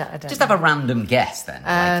 I don't Just know. have a random guess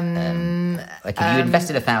then. Like if you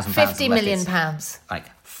invested £1,000, £50 million. like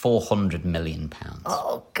 £400 million.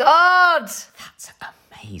 Oh, God. That's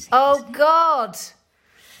amazing. Oh, God.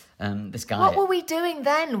 This guy. What were we doing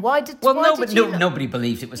then? Nobody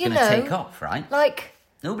believed it was going to take off, right? Like,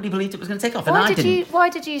 Nobody believed it was going to take off, why and I didn't. Why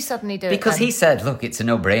did you suddenly do it? Because then? he said, look, it's a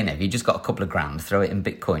no-brainer. If you just got a couple of grand, throw it in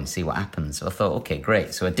Bitcoin, see what happens. So I thought, okay,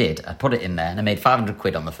 great. So I did. I put it in there and I made 500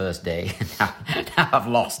 quid on the first day. now I've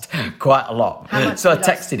lost quite a lot. How much So I have you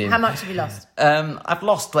lost? texted him. How much have you lost? I've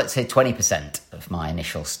lost, let's say, 20% of my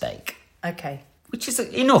initial stake, Okay. which is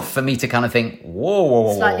enough for me to kind of think,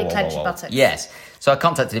 whoa. Slightly clench your buttocks. Yes. So I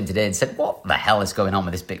contacted him today and said, what the hell is going on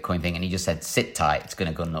with this Bitcoin thing? And he just said, sit tight. It's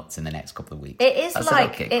going to go nuts in the next couple of weeks. It is I said, like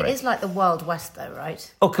 "Okay, great." like the Wild West, though,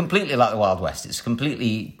 right? Oh, completely like the Wild West. It's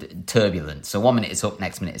completely turbulent. So 1 minute it's up,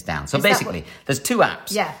 next minute it's down. So Is that basically, there's 2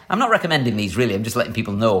 apps. Yeah. I'm not recommending these really. I'm just letting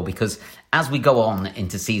people know because as we go on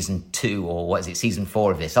into season 2 or season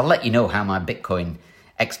 4 of this, I'll let you know how my Bitcoin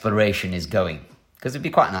exploration is going because it'd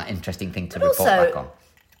be quite an interesting thing to report back on.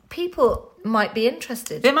 People might be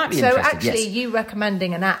interested. They might be so interested, actually, yes. you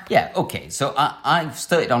recommending an app? Yeah, okay. So I've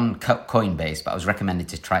started on Coinbase, but I was recommended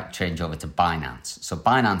to try to change over to Binance. So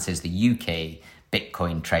Binance is the UK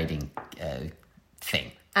Bitcoin trading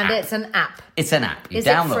thing. And it's an app. It's an app. You Is it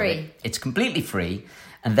download free? it. It's completely free.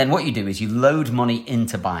 And then what you do is you load money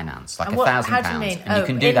into Binance, like And what- £1,000. how do you mean? And you Oh,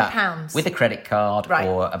 can do in that pounds. with a credit card Right.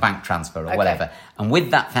 or a bank transfer or Okay. whatever. And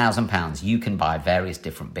with that £1,000, you can buy various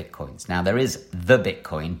different Bitcoins. Now, there is the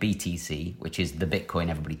Bitcoin, BTC, which is the Bitcoin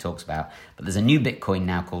everybody talks about. But there's a new Bitcoin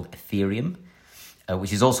now called Ethereum,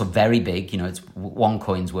 which is also very big. You know, it's one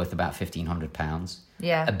coin's worth about £1,500.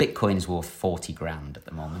 Yeah. A Bitcoin is worth 40 grand at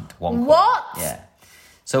the moment. One coin. What? Yeah.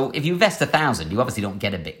 So if you invest 1,000, you obviously don't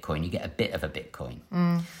get a Bitcoin. You get a bit of a Bitcoin.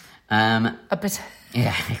 A bit.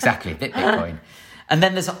 Yeah, exactly. A bit Bitcoin. And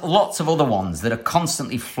then there's lots of other ones that are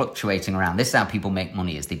constantly fluctuating around. This is how people make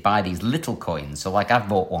money, is they buy these little coins. So like I've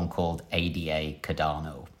bought one called ADA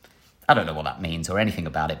Cardano. I don't know what that means or anything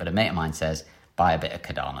about it, but a mate of mine says, buy a bit of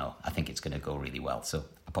Cardano. I think it's going to go really well. So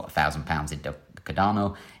I put £1,000 into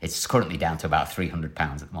Cardano. It's currently down to about £300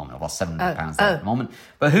 at the moment. I've lost £700 at the moment.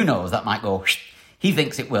 But who knows, that might go... He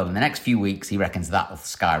thinks it will. In the next few weeks, he reckons that will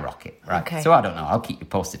skyrocket, right? Okay. So I don't know. I'll keep you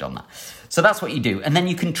posted on that. So that's what you do. And then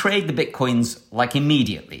you can trade the Bitcoins like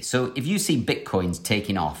immediately. So if you see Bitcoins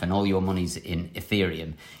taking off and all your money's in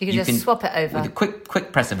Ethereum... You can just swap it over. With a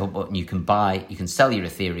quick press of a button, you can sell your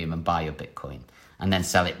Ethereum and buy your Bitcoin and then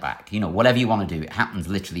sell it back. You know, whatever you want to do, it happens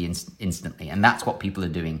literally instantly. And that's what people are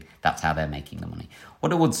doing. That's how they're making the money.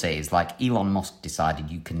 What I would say is like Elon Musk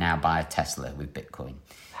decided you can now buy a Tesla with Bitcoin.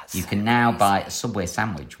 You can now buy a Subway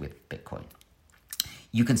sandwich with Bitcoin.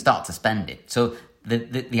 You can start to spend it. So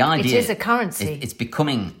the idea... It is a currency. It's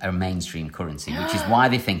becoming a mainstream currency, which is why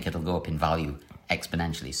they think it'll go up in value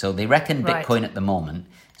exponentially. So they reckon Right. Bitcoin at the moment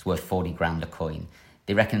is worth 40 grand a coin.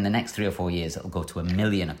 They reckon in the next 3 or 4 years it'll go to $1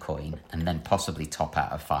 million a coin and then possibly top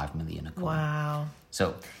out of 5 million a coin. Wow.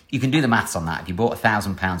 So you can do the maths on that. If you bought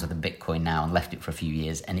 £1,000 worth of Bitcoin now and left it for a few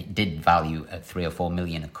years and it did value at 3 or 4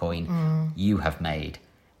 million a coin, you have made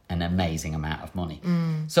an amazing amount of money.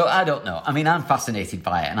 So I don't know. I mean, I'm fascinated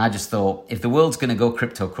by it. And I just thought, if the world's going to go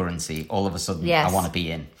cryptocurrency, all of a sudden Yes. I want to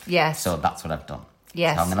be in. Yes. So that's what I've done.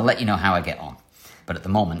 Yes. So I'm going to let you know how I get on. But at the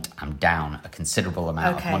moment, I'm down a considerable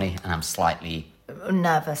amount Okay. of money and I'm slightly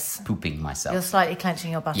Nervous. pooping myself. You're slightly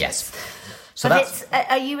clenching your buttocks. Yes. So But that's...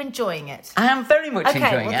 are you enjoying it? I am very much Okay,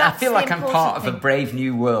 enjoying well, it. I that's feel the like I'm part important of a thing. brave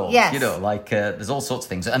new world. Yes. You know, like there's all sorts of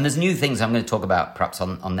things. And there's new things I'm going to talk about perhaps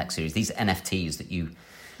on next series. These NFTs that you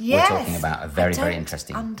Yes. were talking about are very, I very don't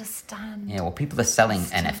interesting. understand. Yeah, well, people are selling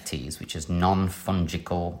NFTs, which is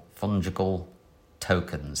non-fungible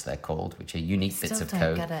tokens, they're called, which are unique bits Still of don't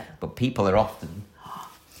code. get it. But people are often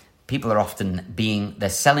they're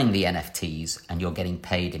selling the NFTs and you're getting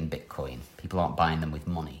paid in Bitcoin. People aren't buying them with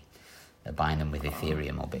money. They're buying them with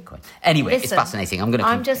Ethereum or Bitcoin. Anyway, it's Listen, fascinating.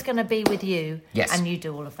 I'm just going to be with you. Yes. And you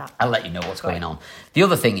do all of that. I'll let you know what's going on. The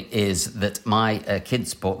other thing is that my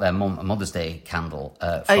kids bought their mum a Mother's Day candle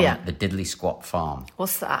from the Diddley Squat Farm.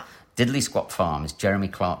 What's that? Diddley Squat Farm is Jeremy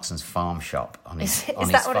Clarkson's farm shop on his Is on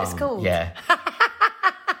his that what it's farm. called? Yeah.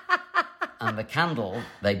 And the candle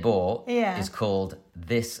they bought Yeah. is called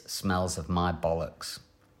This Smells of My Bollocks.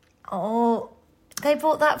 Oh, They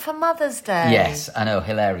bought that for Mother's Day. Yes, I know,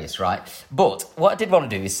 hilarious, right? But what I did want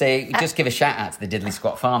to do is just give a shout out to the Diddley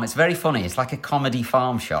Squat Farm. It's very funny. It's like a comedy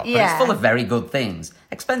farm shop, but it's full of very good things,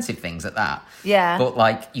 expensive things at that. Yeah. But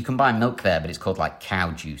like you can buy milk there, but it's called like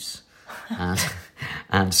cow juice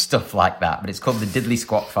and stuff like that. But it's called the Diddley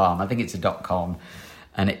Squat Farm. I think it's a .com.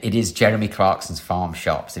 And it is Jeremy Clarkson's farm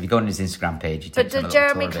shop. So if you go on his Instagram page, you take But do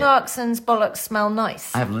Jeremy Clarkson's bollocks smell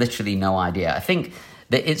nice? I have literally no idea. I think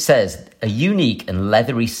that it says a unique and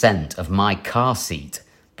leathery scent of my car seat,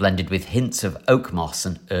 blended with hints of oak moss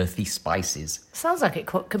and earthy spices. Sounds like it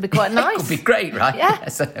could be quite nice. It could be great, right? Yeah.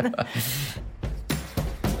 So,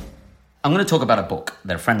 I'm going to talk about a book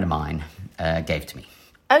that a friend of mine gave to me.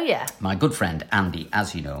 Oh, yeah. My good friend, Andy,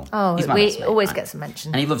 as you know. Oh, he's my we best mate, always right? get some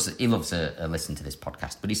mention. And he loves a listen to this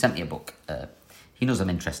podcast, but he sent me a book. He knows I'm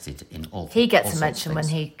interested in all He gets all a sorts mention of when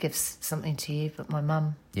things. he gives something to you, but my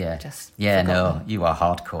mum just Yeah, forgot no, them. you are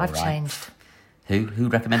hardcore, I've right? changed. Who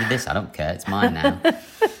recommended this? I don't care. It's mine now.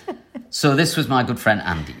 So this was my good friend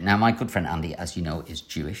Andy. Now, my good friend Andy, as you know, is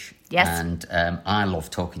Jewish. Yes. And I love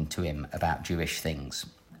talking to him about Jewish things.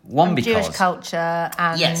 One, because... Jewish culture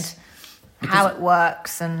and Yes. how it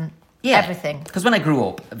works and everything. Because when I grew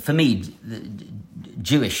up, for me,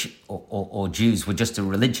 Jewish or Jews were just a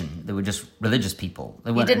religion. They were just religious people.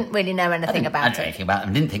 They You didn't really know anything about I didn't know it. anything about them.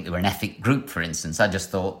 I didn't think they were an ethnic group, for instance. I just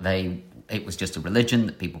thought it was just a religion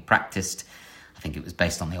that people practiced. I think it was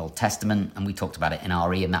based on the Old Testament, and we talked about it in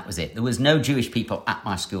RE, and that was it. There was no Jewish people at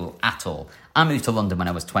my school at all. I moved to London when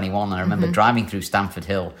I was 21, and I remember driving through Stamford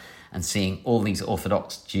Hill and seeing all these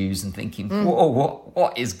Orthodox Jews and thinking, whoa,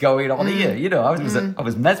 what is going on here? You know, I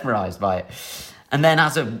was mesmerised by it. And then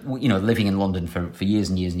living in London for years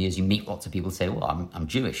and years and years, you meet lots of people who say, well, I'm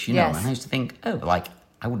Jewish, you know. Yes. And I used to think,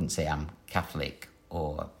 I wouldn't say I'm Catholic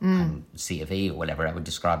or I'm C of E or whatever. I would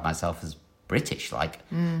describe myself as British,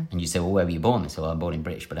 and you say, well, where were you born? They say, well, I'm born in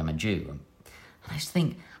British, but I'm a Jew. And I just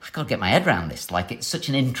think, I've got to get my head around this. It's such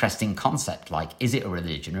an interesting concept. Is it a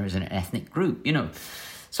religion or is it an ethnic group? You know.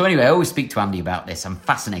 So anyway, I always speak to Andy about this. I'm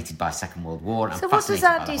fascinated by Second World War. So what does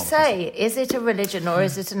Andy say? Is it a religion or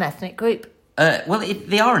is it an ethnic group?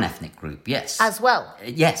 They are an ethnic group, yes. As well?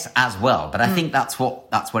 Yes, as well. But I think that's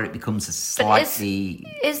where it becomes a slightly...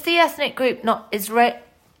 Is the ethnic group not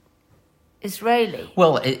Israeli?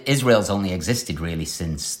 Well, Israel's only existed really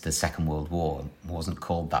since the Second World War. It wasn't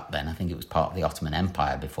called that then. I think it was part of the Ottoman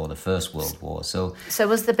Empire before the First World War. So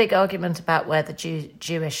was the big argument about where the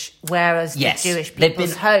Jewish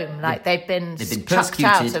people's home? They've been chucked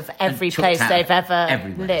out of every place they've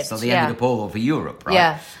ever lived. So they ended up all over Europe, right?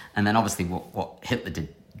 Yeah. And then obviously what Hitler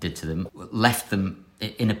did to them left them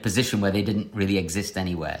in a position where they didn't really exist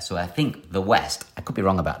anywhere. So I think the West, I could be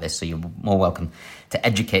wrong about this, so you're more welcome to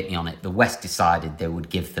educate me on it. The West decided they would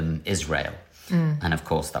give them Israel. And of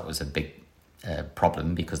course that was a big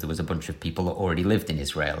problem because there was a bunch of people that already lived in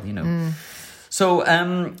Israel, you know. So,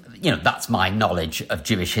 that's my knowledge of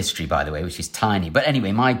Jewish history, by the way, which is tiny. But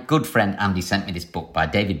anyway, my good friend Andy sent me this book by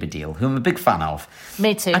David Baddiel, who I'm a big fan of.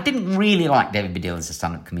 Me too. I didn't really like David Baddiel as a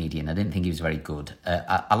stand-up comedian. I didn't think he was very good.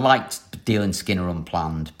 I liked Baddiel and Skinner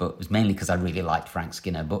Unplanned, but it was mainly because I really liked Frank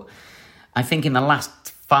Skinner. But I think in the last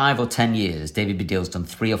 5 or 10 years, David Baddiel's done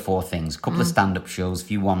 3 or 4 things. A couple of stand-up shows, a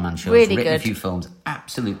few one-man shows, really written good. a few films.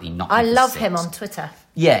 Absolutely not. I love him on Twitter.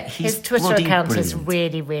 Yeah, he's his Twitter bloody account brilliant. is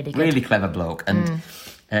really, really good. Really clever bloke. And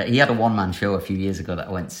he had a one-man show a few years ago that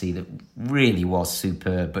I went to see that really was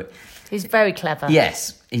superb. But he's very clever.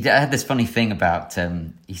 yes, I had this funny thing about,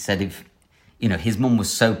 he said his mum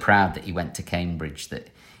was so proud that he went to Cambridge that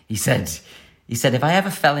he said, if I ever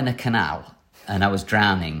fell in a canal and I was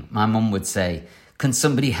drowning, my mum would say, can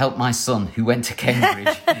somebody help my son who went to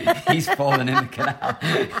Cambridge? He's fallen in the canal.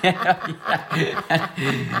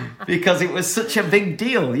 Because it was such a big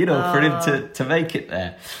deal, for him to make it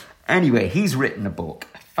there. Anyway, he's written a book,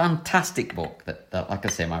 a fantastic book that, like I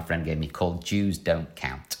say, my friend gave me called Jews Don't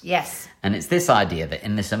Count. Yes. And it's this idea that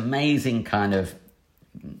in this amazing kind of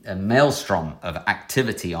a maelstrom of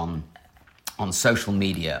activity on social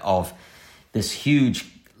media of this huge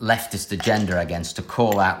leftist agenda against to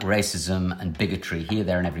call out racism and bigotry here,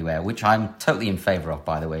 there and everywhere, which I'm totally in favour of,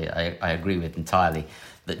 by the way. I agree with entirely,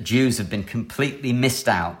 that Jews have been completely missed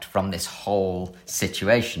out from this whole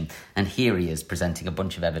situation. And here he is presenting a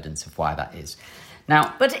bunch of evidence of why that is.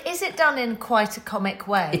 Now, but is it done in quite a comic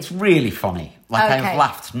way? It's really funny. Okay. I've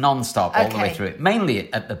laughed non-stop all the way through it,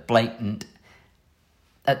 mainly at the blatant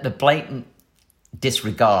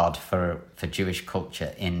disregard for Jewish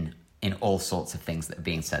culture in all sorts of things that are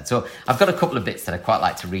being said. So I've got a couple of bits that I quite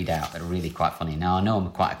like to read out that are really quite funny. Now, I know I'm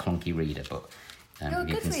quite a clunky reader, but You're a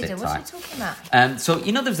you good can reader. sit What are tight. you talking about? So,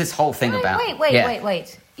 you know, there's this whole thing about...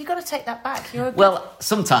 Wait. You've got to take that back. You're a good... Well,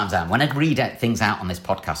 sometimes I am. When I read things out on this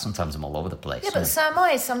podcast, sometimes I'm all over the place. Yeah, but so am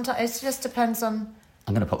I. Sometimes it just depends on...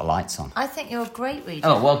 I'm going to put the lights on. I think you're a great reader.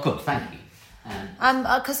 Oh, well, good. Thank you.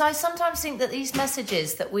 Because I sometimes think that these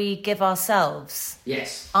messages that we give ourselves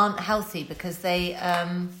aren't healthy because they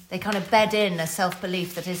kind of bed in a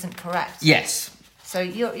self-belief that isn't correct. Yes. So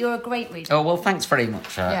you're a great reader. Oh, well, thanks very much.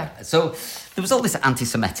 So there was all this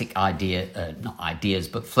anti-Semitic idea, not ideas,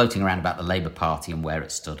 but floating around about the Labour Party and where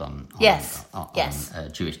it stood on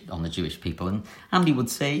the Jewish people. And Andy would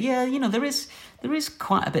say, yeah, you know, there is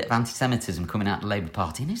quite a bit of anti-Semitism coming out of the Labour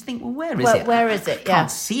Party. And I just think, well, where is it? Where is it? I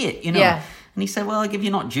can't see it, you know. Yeah. And he said, well, if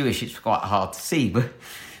you're not Jewish, it's quite hard to see. But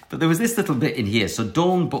there was this little bit in here. So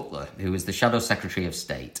Dawn Butler, who was the Shadow Secretary of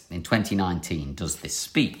State in 2019, does this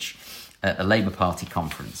speech at the Labour Party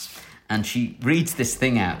conference, and she reads this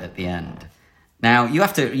thing out at the end. Now, you do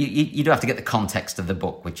have to get the context of the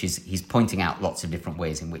book, which is he's pointing out lots of different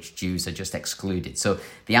ways in which Jews are just excluded. So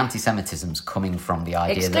the anti-Semitism's coming from the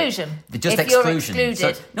idea exclusion. That just if exclusion. You're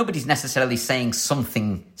excluded. So nobody's necessarily saying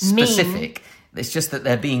something specific. It's just that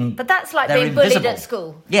they're being... But that's like being invisible. bullied at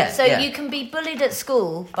school. Yeah. So you can be bullied at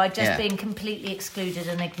school by just being completely excluded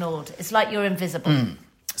and ignored. It's like you're invisible.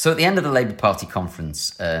 So at the end of the Labour Party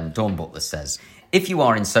conference, Dawn Butler says, if you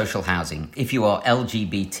are in social housing, if you are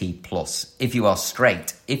LGBT+, if you are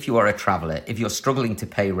straight, if you are a traveller, if you're struggling to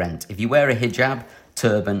pay rent, if you wear a hijab,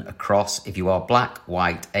 turban, a cross, if you are black,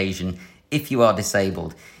 white, Asian, if you are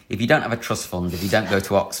disabled, if you don't have a trust fund, if you don't go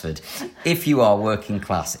to Oxford, if you are working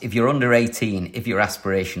class, if you're under 18, if you're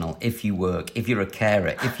aspirational, if you work, if you're a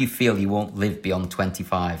carer, if you feel you won't live beyond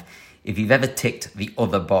 25, if you've ever ticked the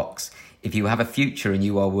other box, if you have a future and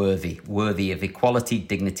you are worthy of equality,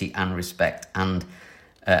 dignity and respect, and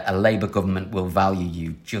a Labour government will value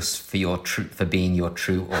you just for being your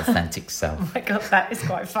true, authentic self. Oh my God, that is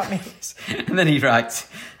quite funny. And then he writes,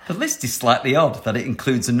 the list is slightly odd that it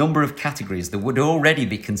includes a number of categories that would already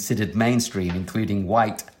be considered mainstream, including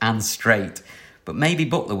white and straight. But maybe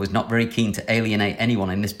Butler was not very keen to alienate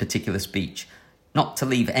anyone in this particular speech, not to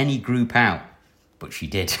leave any group out, but she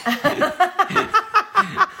did.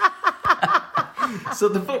 So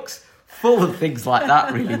the book's full of things like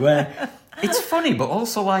that, really, where it's funny, but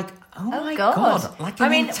also like, oh my God. Like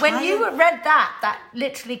when you read that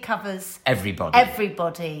literally covers...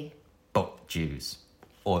 Everybody. But Jews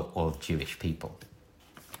or Jewish people.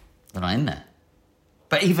 They're not in there.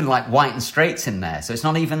 But even like white and straight's in there. So it's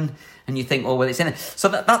not even... And you think, oh, well, it's in there. So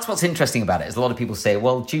that's what's interesting about it, is a lot of people say,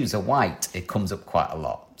 well, Jews are white. It comes up quite a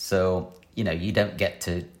lot. So... You know,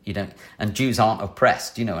 and Jews aren't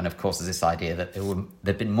oppressed, you know, and of course there's this idea that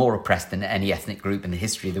they've been more oppressed than any ethnic group in the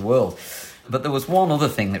history of the world. But there was one other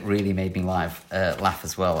thing that really made me laugh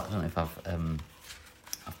as well. I don't know if I've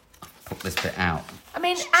put this bit out. I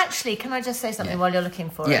mean, actually, can I just say something while you're looking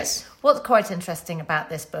for it? Yes. What's quite interesting about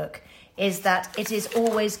this book is that it is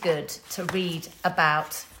always good to read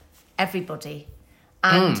about everybody.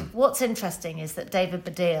 And what's interesting is that David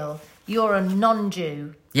Baddiel, you're a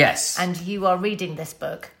non-Jew. Yes. And you are reading this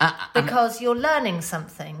book because you're learning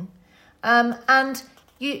something. And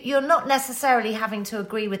you're not necessarily having to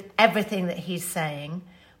agree with everything that he's saying,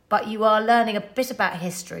 but you are learning a bit about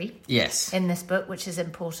history. Yes. In this book, which is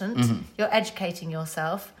important. Mm-hmm. You're educating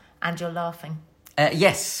yourself and you're laughing.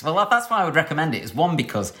 Yes. Well, that's why I would recommend it. Is one,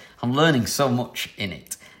 because I'm learning so much in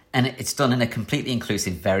it. And it's done in a completely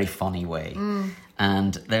inclusive, very funny way.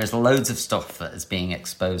 And there's loads of stuff that is being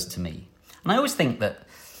exposed to me. And I always think that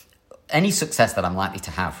any success that I'm likely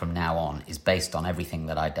to have from now on is based on everything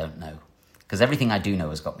that I don't know. Because everything I do know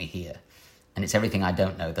has got me here. And it's everything I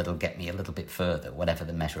don't know that'll get me a little bit further, whatever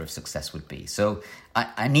the measure of success would be. So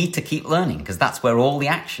I need to keep learning, because that's where all the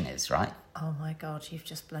action is, right? Oh my God, you've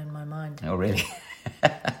just blown my mind. Oh, really?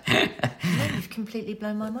 No, you've completely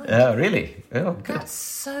blown my mind. Oh, really? Oh, good. That's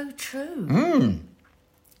so true.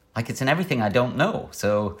 Like, it's in everything I don't know.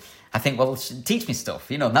 So I think, well, teach me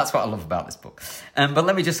stuff, you know, and that's what I love about this book. But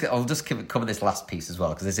I'll just cover this last piece as well,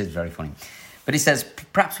 because this is very funny. But he says,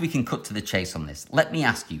 perhaps we can cut to the chase on this. Let me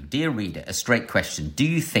ask you, dear reader, a straight question. Do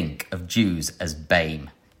you think of Jews as BAME?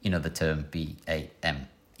 You know, the term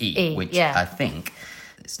B-A-M-E, which I think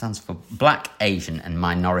it stands for Black, Asian and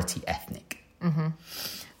Minority Ethnic. Mm-hmm.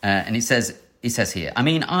 And he says here, I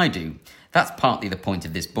mean, I do. That's partly the point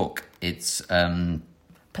of this book. It's...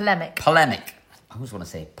 polemic. I always want to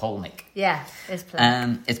say polemic. Yeah, it's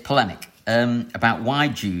polemic. It's polemic about why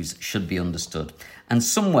Jews should be understood. And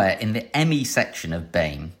somewhere in the ME section of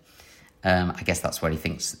BAME, I guess that's where he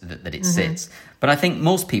thinks that it sits. But I think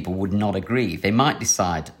most people would not agree. They might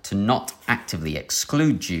decide to not actively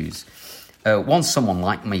exclude Jews, once someone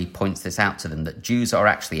like me points this out to them, that Jews are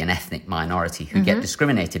actually an ethnic minority who get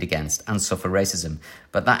discriminated against and suffer racism,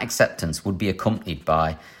 but that acceptance would be accompanied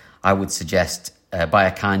by, I would suggest, by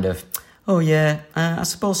a kind of, oh yeah, I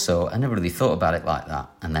suppose so, I never really thought about it like that,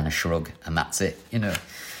 and then a shrug, and that's it, you know.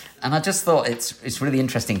 And I just thought it's really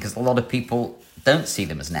interesting because a lot of people don't see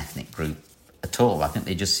them as an ethnic group at all. I think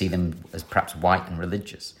they just see them as perhaps white and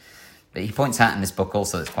religious. But he points out in this book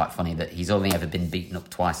also, it's quite funny, that he's only ever been beaten up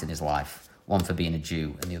twice in his life, one for being a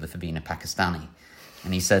Jew and the other for being a Pakistani.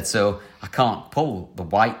 And he said, so I can't pull the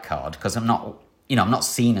white card because I'm not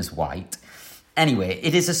seen as white. Anyway,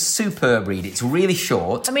 it is a superb read. It's really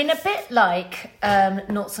short. I mean, a bit like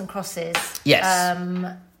Noughts and Crosses. Yes.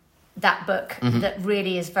 That book that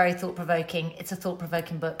really is very thought-provoking. It's a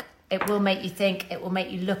thought-provoking book. It will make you think. It will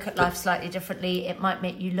make you look at life slightly differently. It might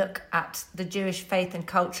make you look at the Jewish faith and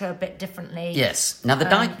culture a bit differently. Yes. Now,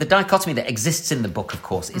 the dichotomy that exists in the book, of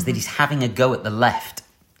course, is that he's having a go at the left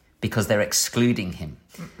because they're excluding him.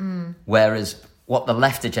 Whereas what the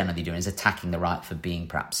left are generally doing is attacking the right for being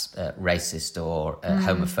perhaps racist or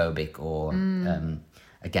homophobic or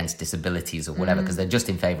against disabilities or whatever, because they're just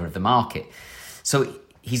in favour of the market. So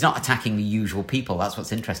he's not attacking the usual people. That's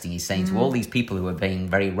what's interesting. He's saying to all these people who are being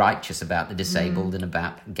very righteous about the disabled and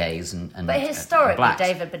about gays and but historically, blacks.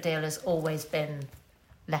 David Baddiel has always been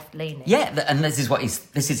left-leaning. Yeah, and this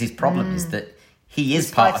is his problem, is that he is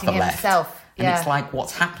He's part of the fighting left. himself. And it's like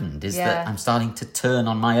what's happened is that I'm starting to turn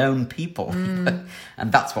on my own people. And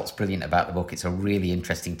that's what's brilliant about the book. It's a really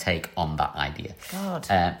interesting take on that idea. God.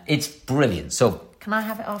 It's brilliant. So can I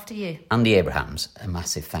have it after you? Andy Abrahams, a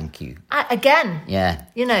massive thank you. Again. Yeah.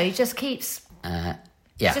 You know, he just keeps...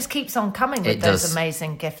 He just keeps on coming with those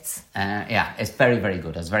amazing gifts. Yeah, it's very, very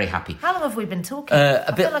good. I was very happy. How long have we been talking?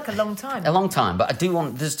 I feel like a long time. A long time, but I do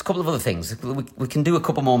want... There's a couple of other things. We can do a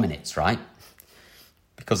couple more minutes, right?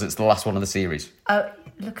 Because it's the last one of the series. Oh,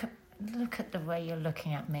 look at the way you're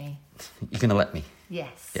looking at me. You're going to let me?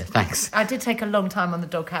 Yes. Yeah, thanks. I did take a long time on the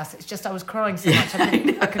doghouse. It's just I was crying so much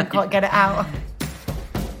I couldn't quite get it out.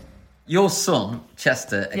 Your son,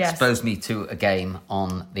 Chester, exposed me to a game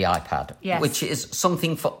on the iPad, which is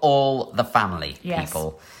something for all the family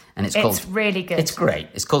people. And it's really good. It's great.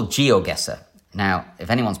 It's called GeoGuessr. Now,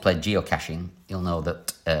 if anyone's played geocaching, you'll know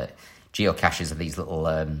that geocaches are these little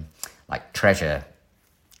like treasure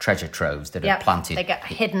troves that are planted. They get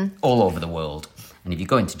hidden all over the world. And if you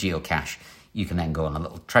go into geocache, you can then go on a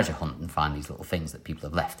little treasure hunt and find these little things that people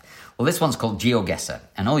have left. Well, this one's called GeoGuessr,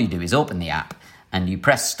 and all you do is open the app and you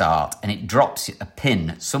press start, and it drops a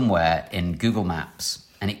pin somewhere in Google Maps,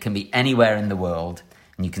 and it can be anywhere in the world,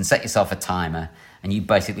 and you can set yourself a timer, and you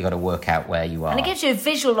basically got to work out where you are. And it gives you a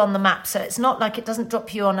visual on the map, so it's not like it doesn't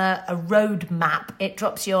drop you on a road map. It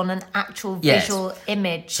drops you on an actual visual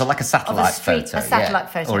image. So like a satellite photo. A satellite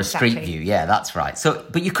photo, or a street view, yeah, that's right. So,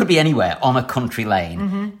 but you could be anywhere on a country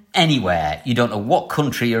lane, anywhere. You don't know what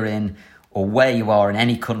country you're in or where you are in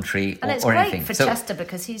any country or anything. And it's great for Chester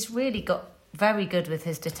because he's really got very good with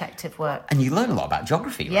his detective work. And you learn a lot about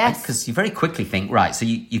geography, right? Yes. Because you very quickly think, right, so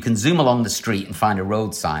you can zoom along the street and find a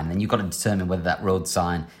road sign, and you've got to determine whether that road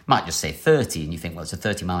sign might just say 30, and you think, well, it's a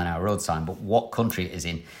 30-mile-an-hour road sign, but what country it is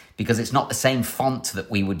in, because it's not the same font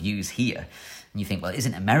that we would use here. And you think, well, is it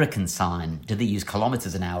an American sign? Do they use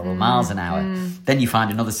kilometres an hour or miles an hour? Then you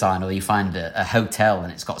find another sign, or you find a hotel,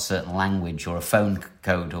 and it's got a certain language or a phone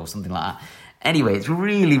code or something like that. Anyway, it's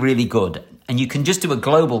really, really good. And you can just do a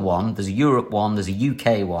global one. There's a Europe one. There's a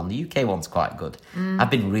UK one. The UK one's quite good.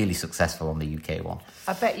 I've been really successful on the UK one.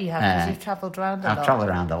 I bet you have, because you've travelled around a lot. I've travelled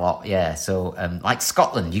around a lot, yeah. So, like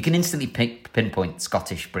Scotland, you can instantly pinpoint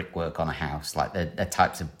Scottish brickwork on a house. Like the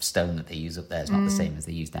types of stone that they use up there is not the same as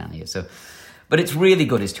they use down here. So, but it's really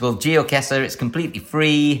good. It's called GeoGuessr. It's completely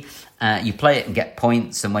free. You play it and get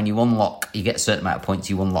points, and when you get a certain amount of points,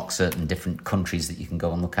 you unlock certain different countries that you can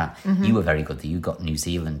go and look at. You were very good. You got New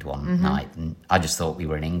Zealand one night, and I just thought we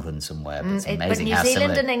were in England somewhere, but it's amazing how similar. New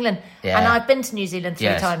Zealand and England. Yeah. And I've been to New Zealand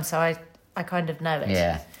 3 times, so I kind of know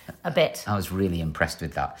it a bit. I was really impressed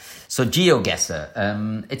with that. So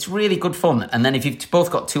GeoGuessr, it's really good fun. And then if you've both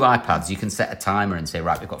got 2 iPads, you can set a timer and say,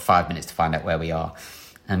 right, we've got 5 minutes to find out where we are.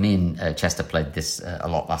 And me and Chester played this a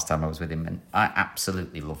lot last time I was with him, and I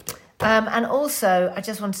absolutely loved it. And also, I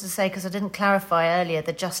just wanted to say, because I didn't clarify earlier,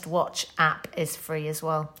 the Just Watch app is free as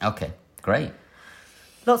well. Okay, great.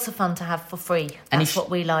 Lots of fun to have for free. That's what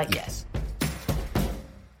we like. Yes.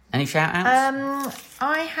 Any shout-outs?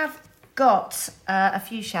 I have got a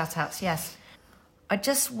few shout-outs, yes. I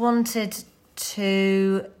just wanted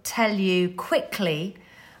to tell you quickly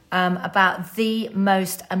about the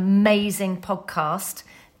most amazing podcast.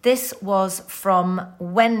 This was from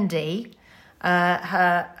Wendy,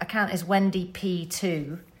 Her account is Wendy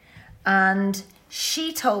P2. And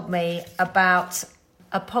she told me about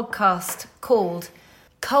a podcast called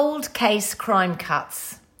Cold Case Crime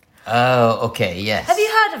Cuts. Oh, okay, yes. Have you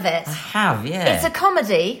heard of it? I have, yeah. It's a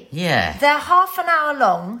comedy. Yeah. They're half an hour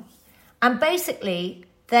long, and basically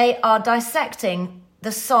they are dissecting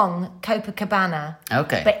the song Copacabana.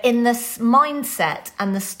 Okay. But in this mindset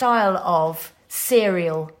and the style of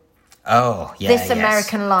Serial. Oh, yeah, This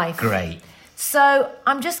American Life. Great. So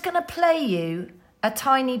I'm just going to play you a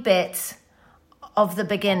tiny bit of the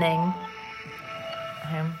beginning.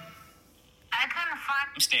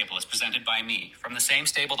 Stable is presented by me, from the same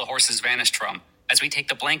stable the horses vanished from, as we take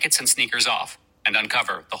the blankets and sneakers off and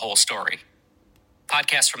uncover the whole story.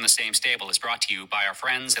 Podcast from the Same Stable is brought to you by our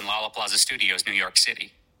friends in Lollaplaza Studios, New York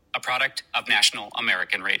City, a product of National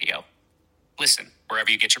American Radio. Listen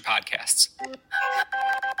wherever you get your podcasts.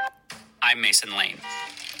 I'm Mason Lane.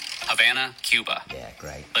 Havana, Cuba. Yeah,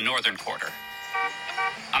 great. The Northern Quarter.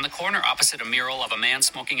 On the corner opposite a mural of a man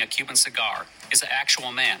smoking a Cuban cigar is an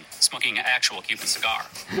actual man smoking an actual Cuban cigar.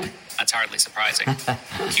 That's hardly surprising.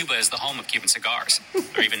 Cuba is the home of Cuban cigars.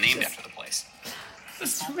 They're even named after the place.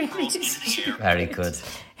 It's really Very good.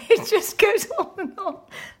 It just goes on and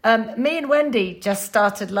on. Me and Wendy just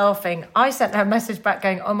started laughing. I sent her a message back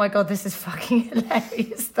going, oh my God, this is fucking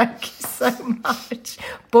hilarious. Thank you so much.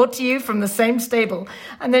 Brought to you from the Same Stable.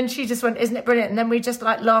 And then she just went, isn't it brilliant? And then we just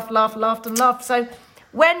like laughed. So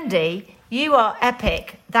Wendy, you are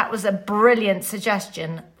epic. That was a brilliant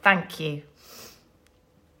suggestion. Thank you.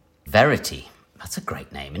 Verity. That's a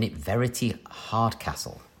great name, isn't it? Verity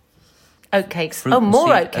Hardcastle. Oatcakes. Fruit Oh, and more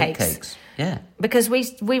seed oatcakes. Yeah. Because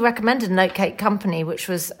we recommended an oatcake company, which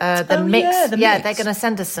was the mix. Yeah, the mix. They're going to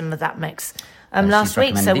send us some of that mix she's last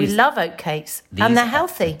week. So recommended we these. love oatcakes. These And they're are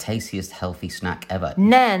healthy. the tastiest healthy snack ever.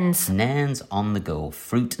 Nairns. Nairns on the go,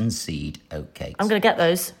 fruit and seed oatcakes. I'm going to get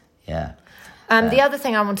those. Yeah. The other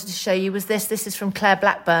thing I wanted to show you was this. This is from Claire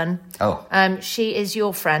Blackburn. Oh. She is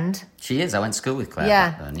your friend. She is. I went to school with Claire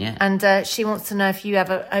Blackburn, yeah. And she wants to know if you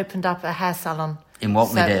ever opened up a hair salon. In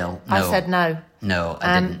Whately-Dale? So I No. said no. No,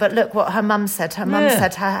 I didn't. But look what her mum said. Her mum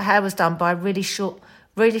said her hair was done by a really short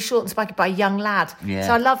and spiky by a young lad. Yeah.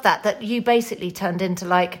 So I love that you basically turned into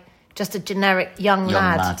like just a generic young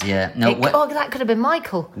lad. Yeah. No, that could have been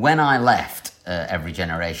Michael. when I left Every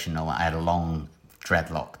Generation, I had a long,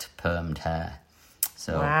 dreadlocked, permed hair.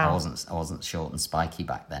 So Wow. I wasn't short and spiky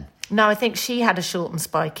back then. No, I think she had a short and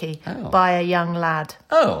spiky Oh. by a young lad.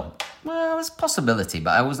 Oh, well, there's a possibility,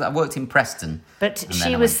 but I worked in Preston. But and she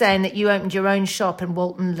then I was went saying that you opened your own shop in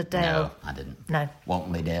Walton-le-Dale. No, I didn't. No.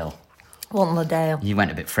 Walton-le-Dale. Walton-le-Dale. You went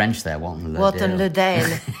a bit French there, Walton-le-Dale.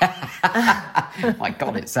 Walton-le-Dale. My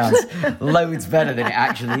God, it sounds loads better than it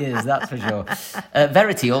actually is, that's for sure.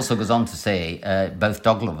 Verity also goes on to say, both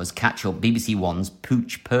dog lovers catch up BBC One's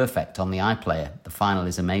Pooch Perfect on the iPlayer. The final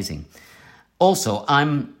is amazing. Also,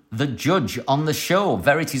 I'm the judge on the show.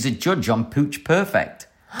 Verity's a judge on Pooch Perfect.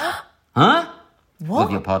 Huh? What?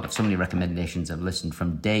 Love your pod. So many recommendations I've listened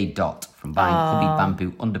from Day Dot, from buying hubby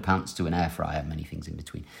bamboo underpants to an air fryer, many things in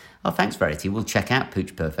between. Oh, thanks, Verity. We'll check out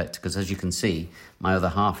Pooch Perfect because, as you can see, my other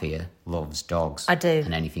half here loves dogs. I do.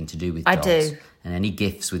 And anything to do with I dogs. do. And any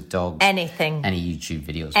GIFs with dogs. Anything. Any YouTube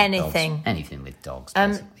videos with Anything. dogs. Anything with dogs,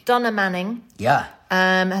 basically. Donna Manning Yeah.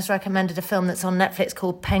 has recommended a film that's on Netflix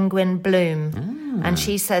called Penguin Bloom. And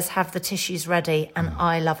she says, have the tissues ready, and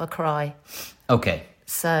I love a cry. Okay.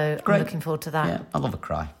 So Great. I'm looking forward to that. Yeah, I love a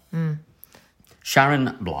cry.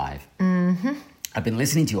 Sharon Blythe. Mm-hmm. I've been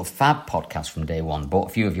listening to your fab podcast from day one. Bought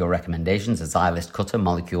a few of your recommendations, a Xylist Cutter,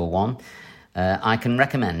 Molecule 1. I can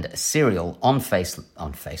recommend a cereal on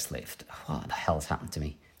facelift. What the hell's happened to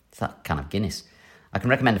me? It's that kind of Guinness. I can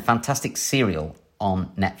recommend a fantastic cereal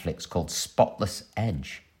on Netflix called Spotless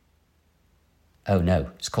Edge. Oh no,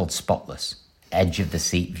 it's called Spotless. Edge of the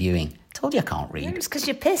Seat Viewing. Told you I can't read. It's because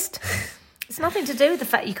you're pissed. It's nothing to do with the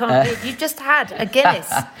fact you can't read. You've just had a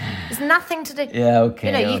Guinness. It's nothing to do. Yeah, okay.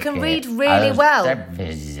 You know, you okay. can read really well.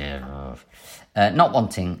 Not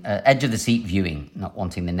wanting edge of the seat viewing. Not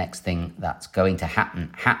wanting the next thing that's going to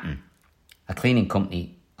happen. A cleaning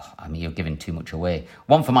company. Oh, I mean, you're giving too much away.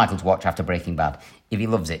 One for Michael to watch after Breaking Bad. If he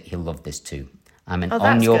loves it, he'll love this too. I'm an On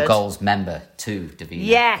that's Your good. Goals member too, Davina.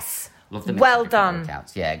 Yes. Love the mix Well of different done.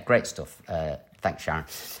 workouts. Yeah, great stuff. Thanks, Sharon.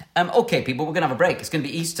 Okay, people, we're going to have a break. It's going to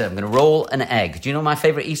be Easter. I'm going to roll an egg. Do you know my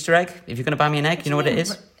favourite Easter egg? If you're going to buy me an egg, you know what it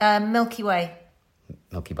is? Milky Way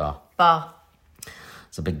Milky Bar. bar.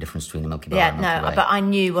 There's a big difference between a Milky Bar Yeah, and a Milky no, Way. but I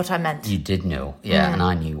knew what I meant. You did know, yeah, and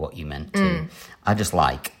I knew what you meant too. I just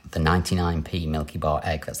like the 99p Milky Bar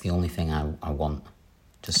egg. That's the only thing I want.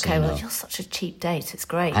 Just so Okay, you well, know. you're such a cheap date. It's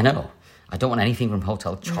great. I know. I don't want anything from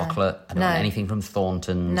Hotel Chocolate. I don't want anything from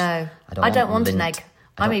Thornton's. No. I don't want an egg.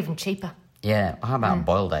 I'm even cheaper. Yeah. How about a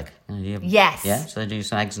boiled egg? Yes. Yeah? So they do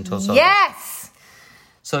some eggs and toast. Yes!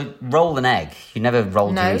 So roll an egg. You never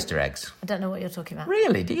rolled your Easter eggs. I don't know what you're talking about.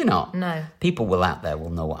 Really? Do you not? No. People out there will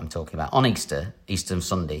know what I'm talking about. On Easter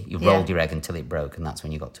Sunday, you rolled your egg until it broke, and that's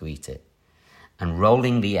when you got to eat it. And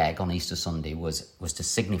rolling the egg on Easter Sunday was to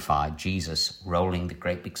signify Jesus rolling the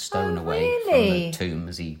great big stone away from the tomb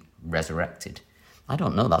as he resurrected. I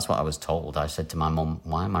don't know, that's what I was told. I said to my mum,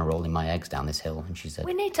 why am I rolling my eggs down this hill? And she said...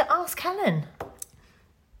 We need to ask Helen.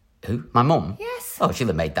 Who? My mum? Yes. Oh, she'll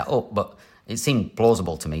have made that up, but it seemed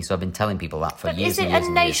plausible to me, so I've been telling people that for years and years. Is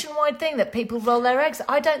it a nationwide thing that people roll their eggs?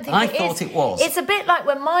 I don't think it is. I thought it was. It's a bit like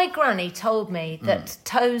when my granny told me that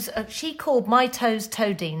toes... she called my toes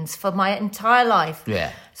toadines for my entire life.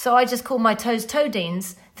 Yeah. So I just called my toes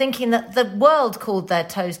toadines, thinking that the world called their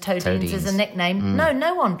toes toadines as a nickname.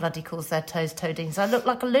 No one bloody calls their toes toadines. I look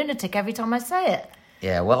like a lunatic every time I say it.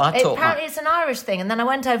 Yeah, well, apparently it's an Irish thing. And then I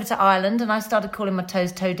went over to Ireland and I started calling my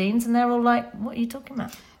toes toadines, and they're all like, what are you talking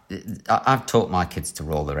about? I've taught my kids to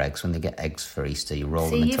roll their eggs. When they get eggs for Easter, you roll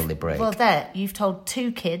them until they break. Well, you've told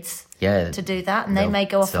 2 kids to do that, and they may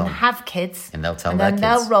go off and have kids. And they'll tell their kids. And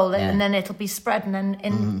then they'll roll it, and then it'll be spread, and then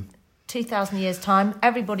in 2,000 years' time,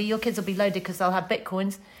 your kids will be loaded because they'll have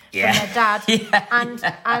bitcoins from their dad, and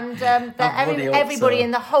everybody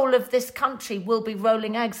in the whole of this country will be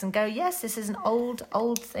rolling eggs and go, yes, this is an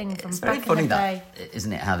old thing from back in the day.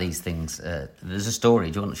 Isn't it? How these things. There's a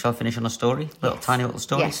story. Shall I finish on a story? Tiny little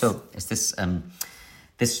story. Yes. So it's this.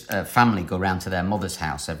 This family go round to their mother's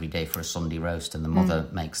house every day for a Sunday roast, and the mother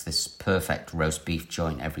makes this perfect roast beef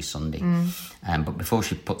joint every Sunday. But before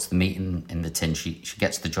she puts the meat in the tin, she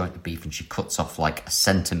gets the joint of beef and she cuts off like a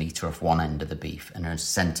centimetre off one end of the beef and a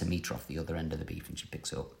centimetre off the other end of the beef, and she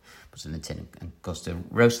picks it up, puts it in the tin and goes to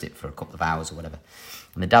roast it for a couple of hours or whatever.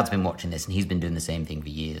 And the dad's been watching this, and he's been doing the same thing for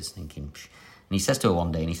years, thinking... And he says to her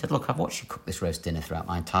one day, and he said, look, I've watched you cook this roast dinner throughout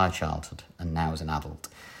my entire childhood and now as an adult.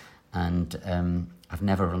 And I've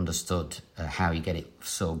never understood how you get it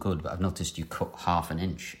so good, but I've noticed you cut half an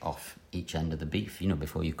inch off each end of the beef,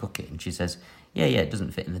 before you cook it. And she says, yeah, it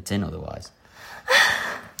doesn't fit in the tin otherwise.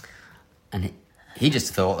 And he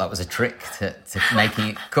just thought that was a trick to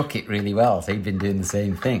making it cook it really well. So he'd been doing the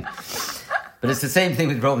same thing. But it's the same thing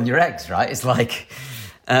with rolling your eggs, right? It's like,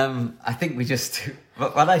 I think we just...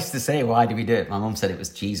 When I used to say, why do we do it? My mum said it was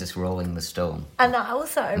Jesus rolling the stone. And I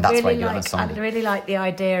really like the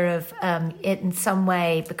idea of in some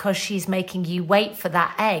way, because she's making you wait for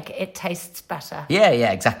that egg, it tastes better. Yeah,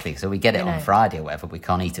 exactly. So we get it on Friday or whatever. We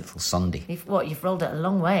can't eat it till Sunday. You've rolled it a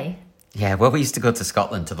long way. Yeah, well, we used to go to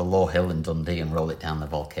Scotland to the Law Hill in Dundee and roll it down the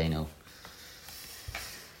volcano.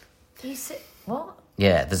 What?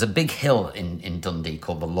 Yeah, there's a big hill in Dundee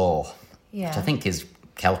called the Law, which I think is...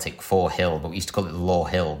 Celtic for hill, but we used to call it the Law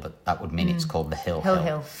Hill, but that would mean it's called the Hill.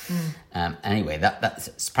 Anyway,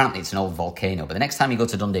 that's apparently it's an old volcano. But the next time you go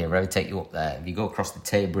to Dundee, if I ever take you up there, if you go across the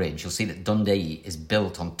Tay Bridge, you'll see that Dundee is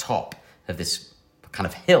built on top of this kind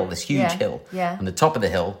of hill, this huge hill. Yeah. And the top of the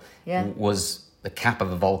hill was the cap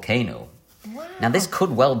of a volcano. Wow. Now, this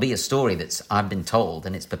could well be a story that's I've been told,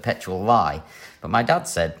 and it's a perpetual lie. But my dad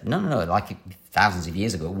said, no, like thousands of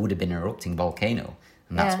years ago, it would have been an erupting volcano.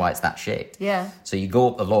 And that's why it's that shaped. Yeah. So you go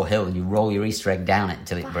up the Law Hill and you roll your Easter egg down it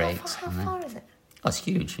until it breaks. How far is it? Oh, it's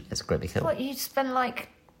huge. It's a great big hill. What, you'd spend like...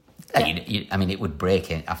 it would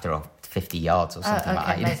break it after 50 yards or something like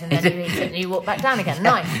that. Amazing. Then you eat it and you walk back down again.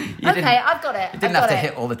 Nice. I've got it. You didn't have to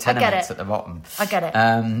hit all the tenements at the bottom. I get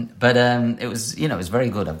it. But it was, it was very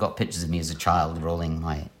good. I've got pictures of me as a child rolling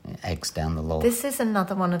my eggs down the Law. This is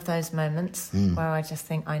another one of those moments where I just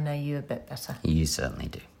think I know you a bit better. You certainly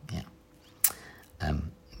do, yeah.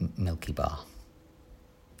 Milky Bar.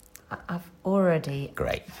 I've already...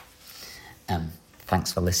 Great.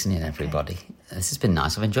 Thanks for listening, everybody. This has been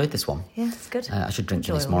nice. I've enjoyed this one. Yeah, it's good. I should drink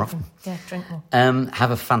this more often. Yeah, drink more.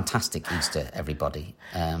 Have a fantastic Easter, everybody.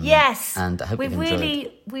 Yes. And I hope you've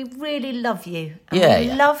enjoyed. We really love you. And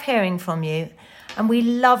we love hearing from you. And we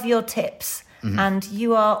love your tips. Mm-hmm. And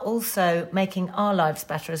you are also making our lives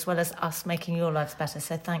better as well as us making your lives better.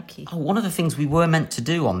 So thank you. Oh, one of the things we were meant to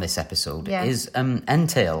do on this episode is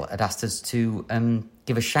Entail had asked us to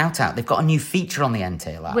give a shout out. They've got a new feature on the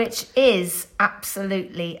Entail app, which is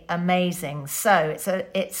absolutely amazing. So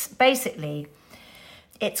it's basically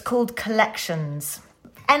called Collections.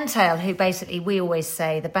 Entail, who basically we always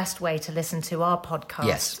say the best way to listen to our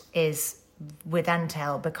podcast is with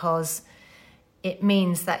Entail, because it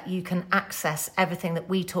means that you can access everything that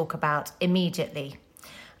we talk about immediately.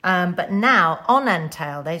 But now on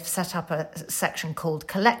Entail, they've set up a section called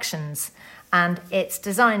Collections. and it's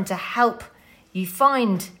designed to help you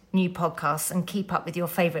find new podcasts and keep up with your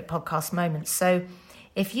favourite podcast moments. So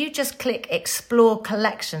if you just click Explore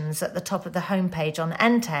Collections at the top of the homepage on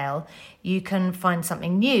Entail, you can find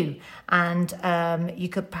something new, and you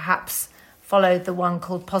could perhaps follow the one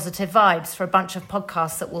called Positive Vibes for a bunch of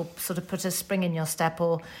podcasts that will sort of put a spring in your step,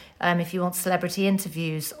 or if you want celebrity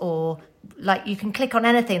interviews, or like you can click on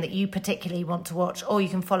anything that you particularly want to watch, or you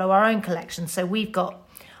can follow our own collection. So we've got,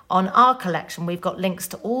 on our collection, we've got links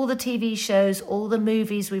to all the TV shows, all the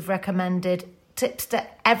movies we've recommended, tips to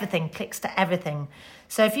everything, clicks to everything.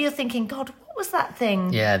 So if you're thinking, God, what was that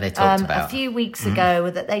thing they talked about a few weeks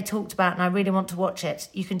ago that they talked about and I really want to watch it,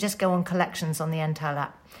 you can just go on Collections on the Entail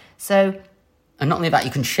app. So, and not only that,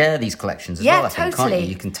 you can share these collections as well, I think, totally. can't you?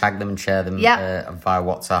 You can tag them and share them via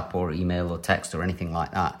WhatsApp or email or text or anything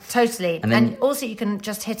like that. Totally. And also you can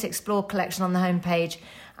just hit Explore Collection on the homepage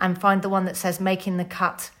and find the one that says Making the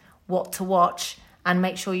Cut, What to Watch, and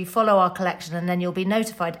make sure you follow our collection, and then you'll be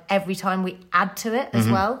notified every time we add to it as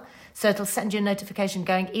well. So it'll send you a notification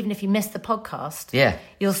going, even if you miss the podcast,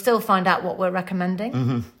 you'll still find out what we're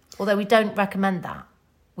recommending. Although we don't recommend that.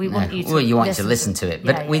 We want you to listen to it.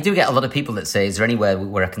 But we do get a lot of people that say, is there anywhere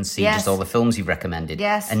where I can see just all the films you've recommended?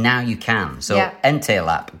 Yes. And now you can. So Entail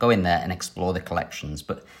app, go in there and explore the collections.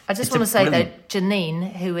 But I just want to say, though,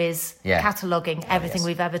 Janine, who is cataloguing everything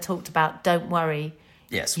we've ever talked about, don't worry.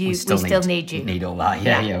 Yes, we still need you. Need all that.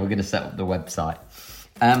 Yeah, we're going to set up the website.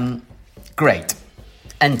 Great.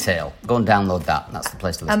 Entail. Go and download that. That's the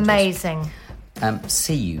place to listen Amazing. to us.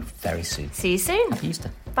 See you very soon. See you soon. Happy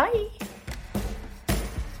Easter. Bye.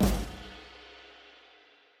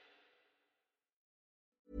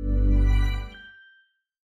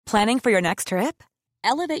 Planning for your next trip?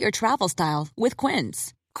 Elevate your travel style with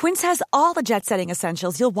Quince. Quince has all the jet-setting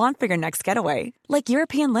essentials you'll want for your next getaway, like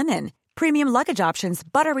European linen, premium luggage options,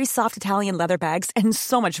 buttery soft Italian leather bags, and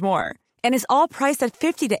so much more. And is all priced at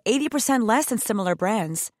 50 to 80% less than similar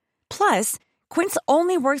brands. Plus, Quince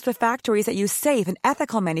only works with factories that use safe and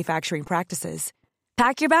ethical manufacturing practices.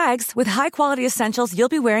 Pack your bags with high-quality essentials you'll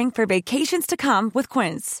be wearing for vacations to come with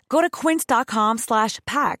Quince. Go to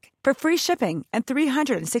quince.com/pack for free shipping and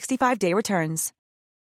 365-day returns.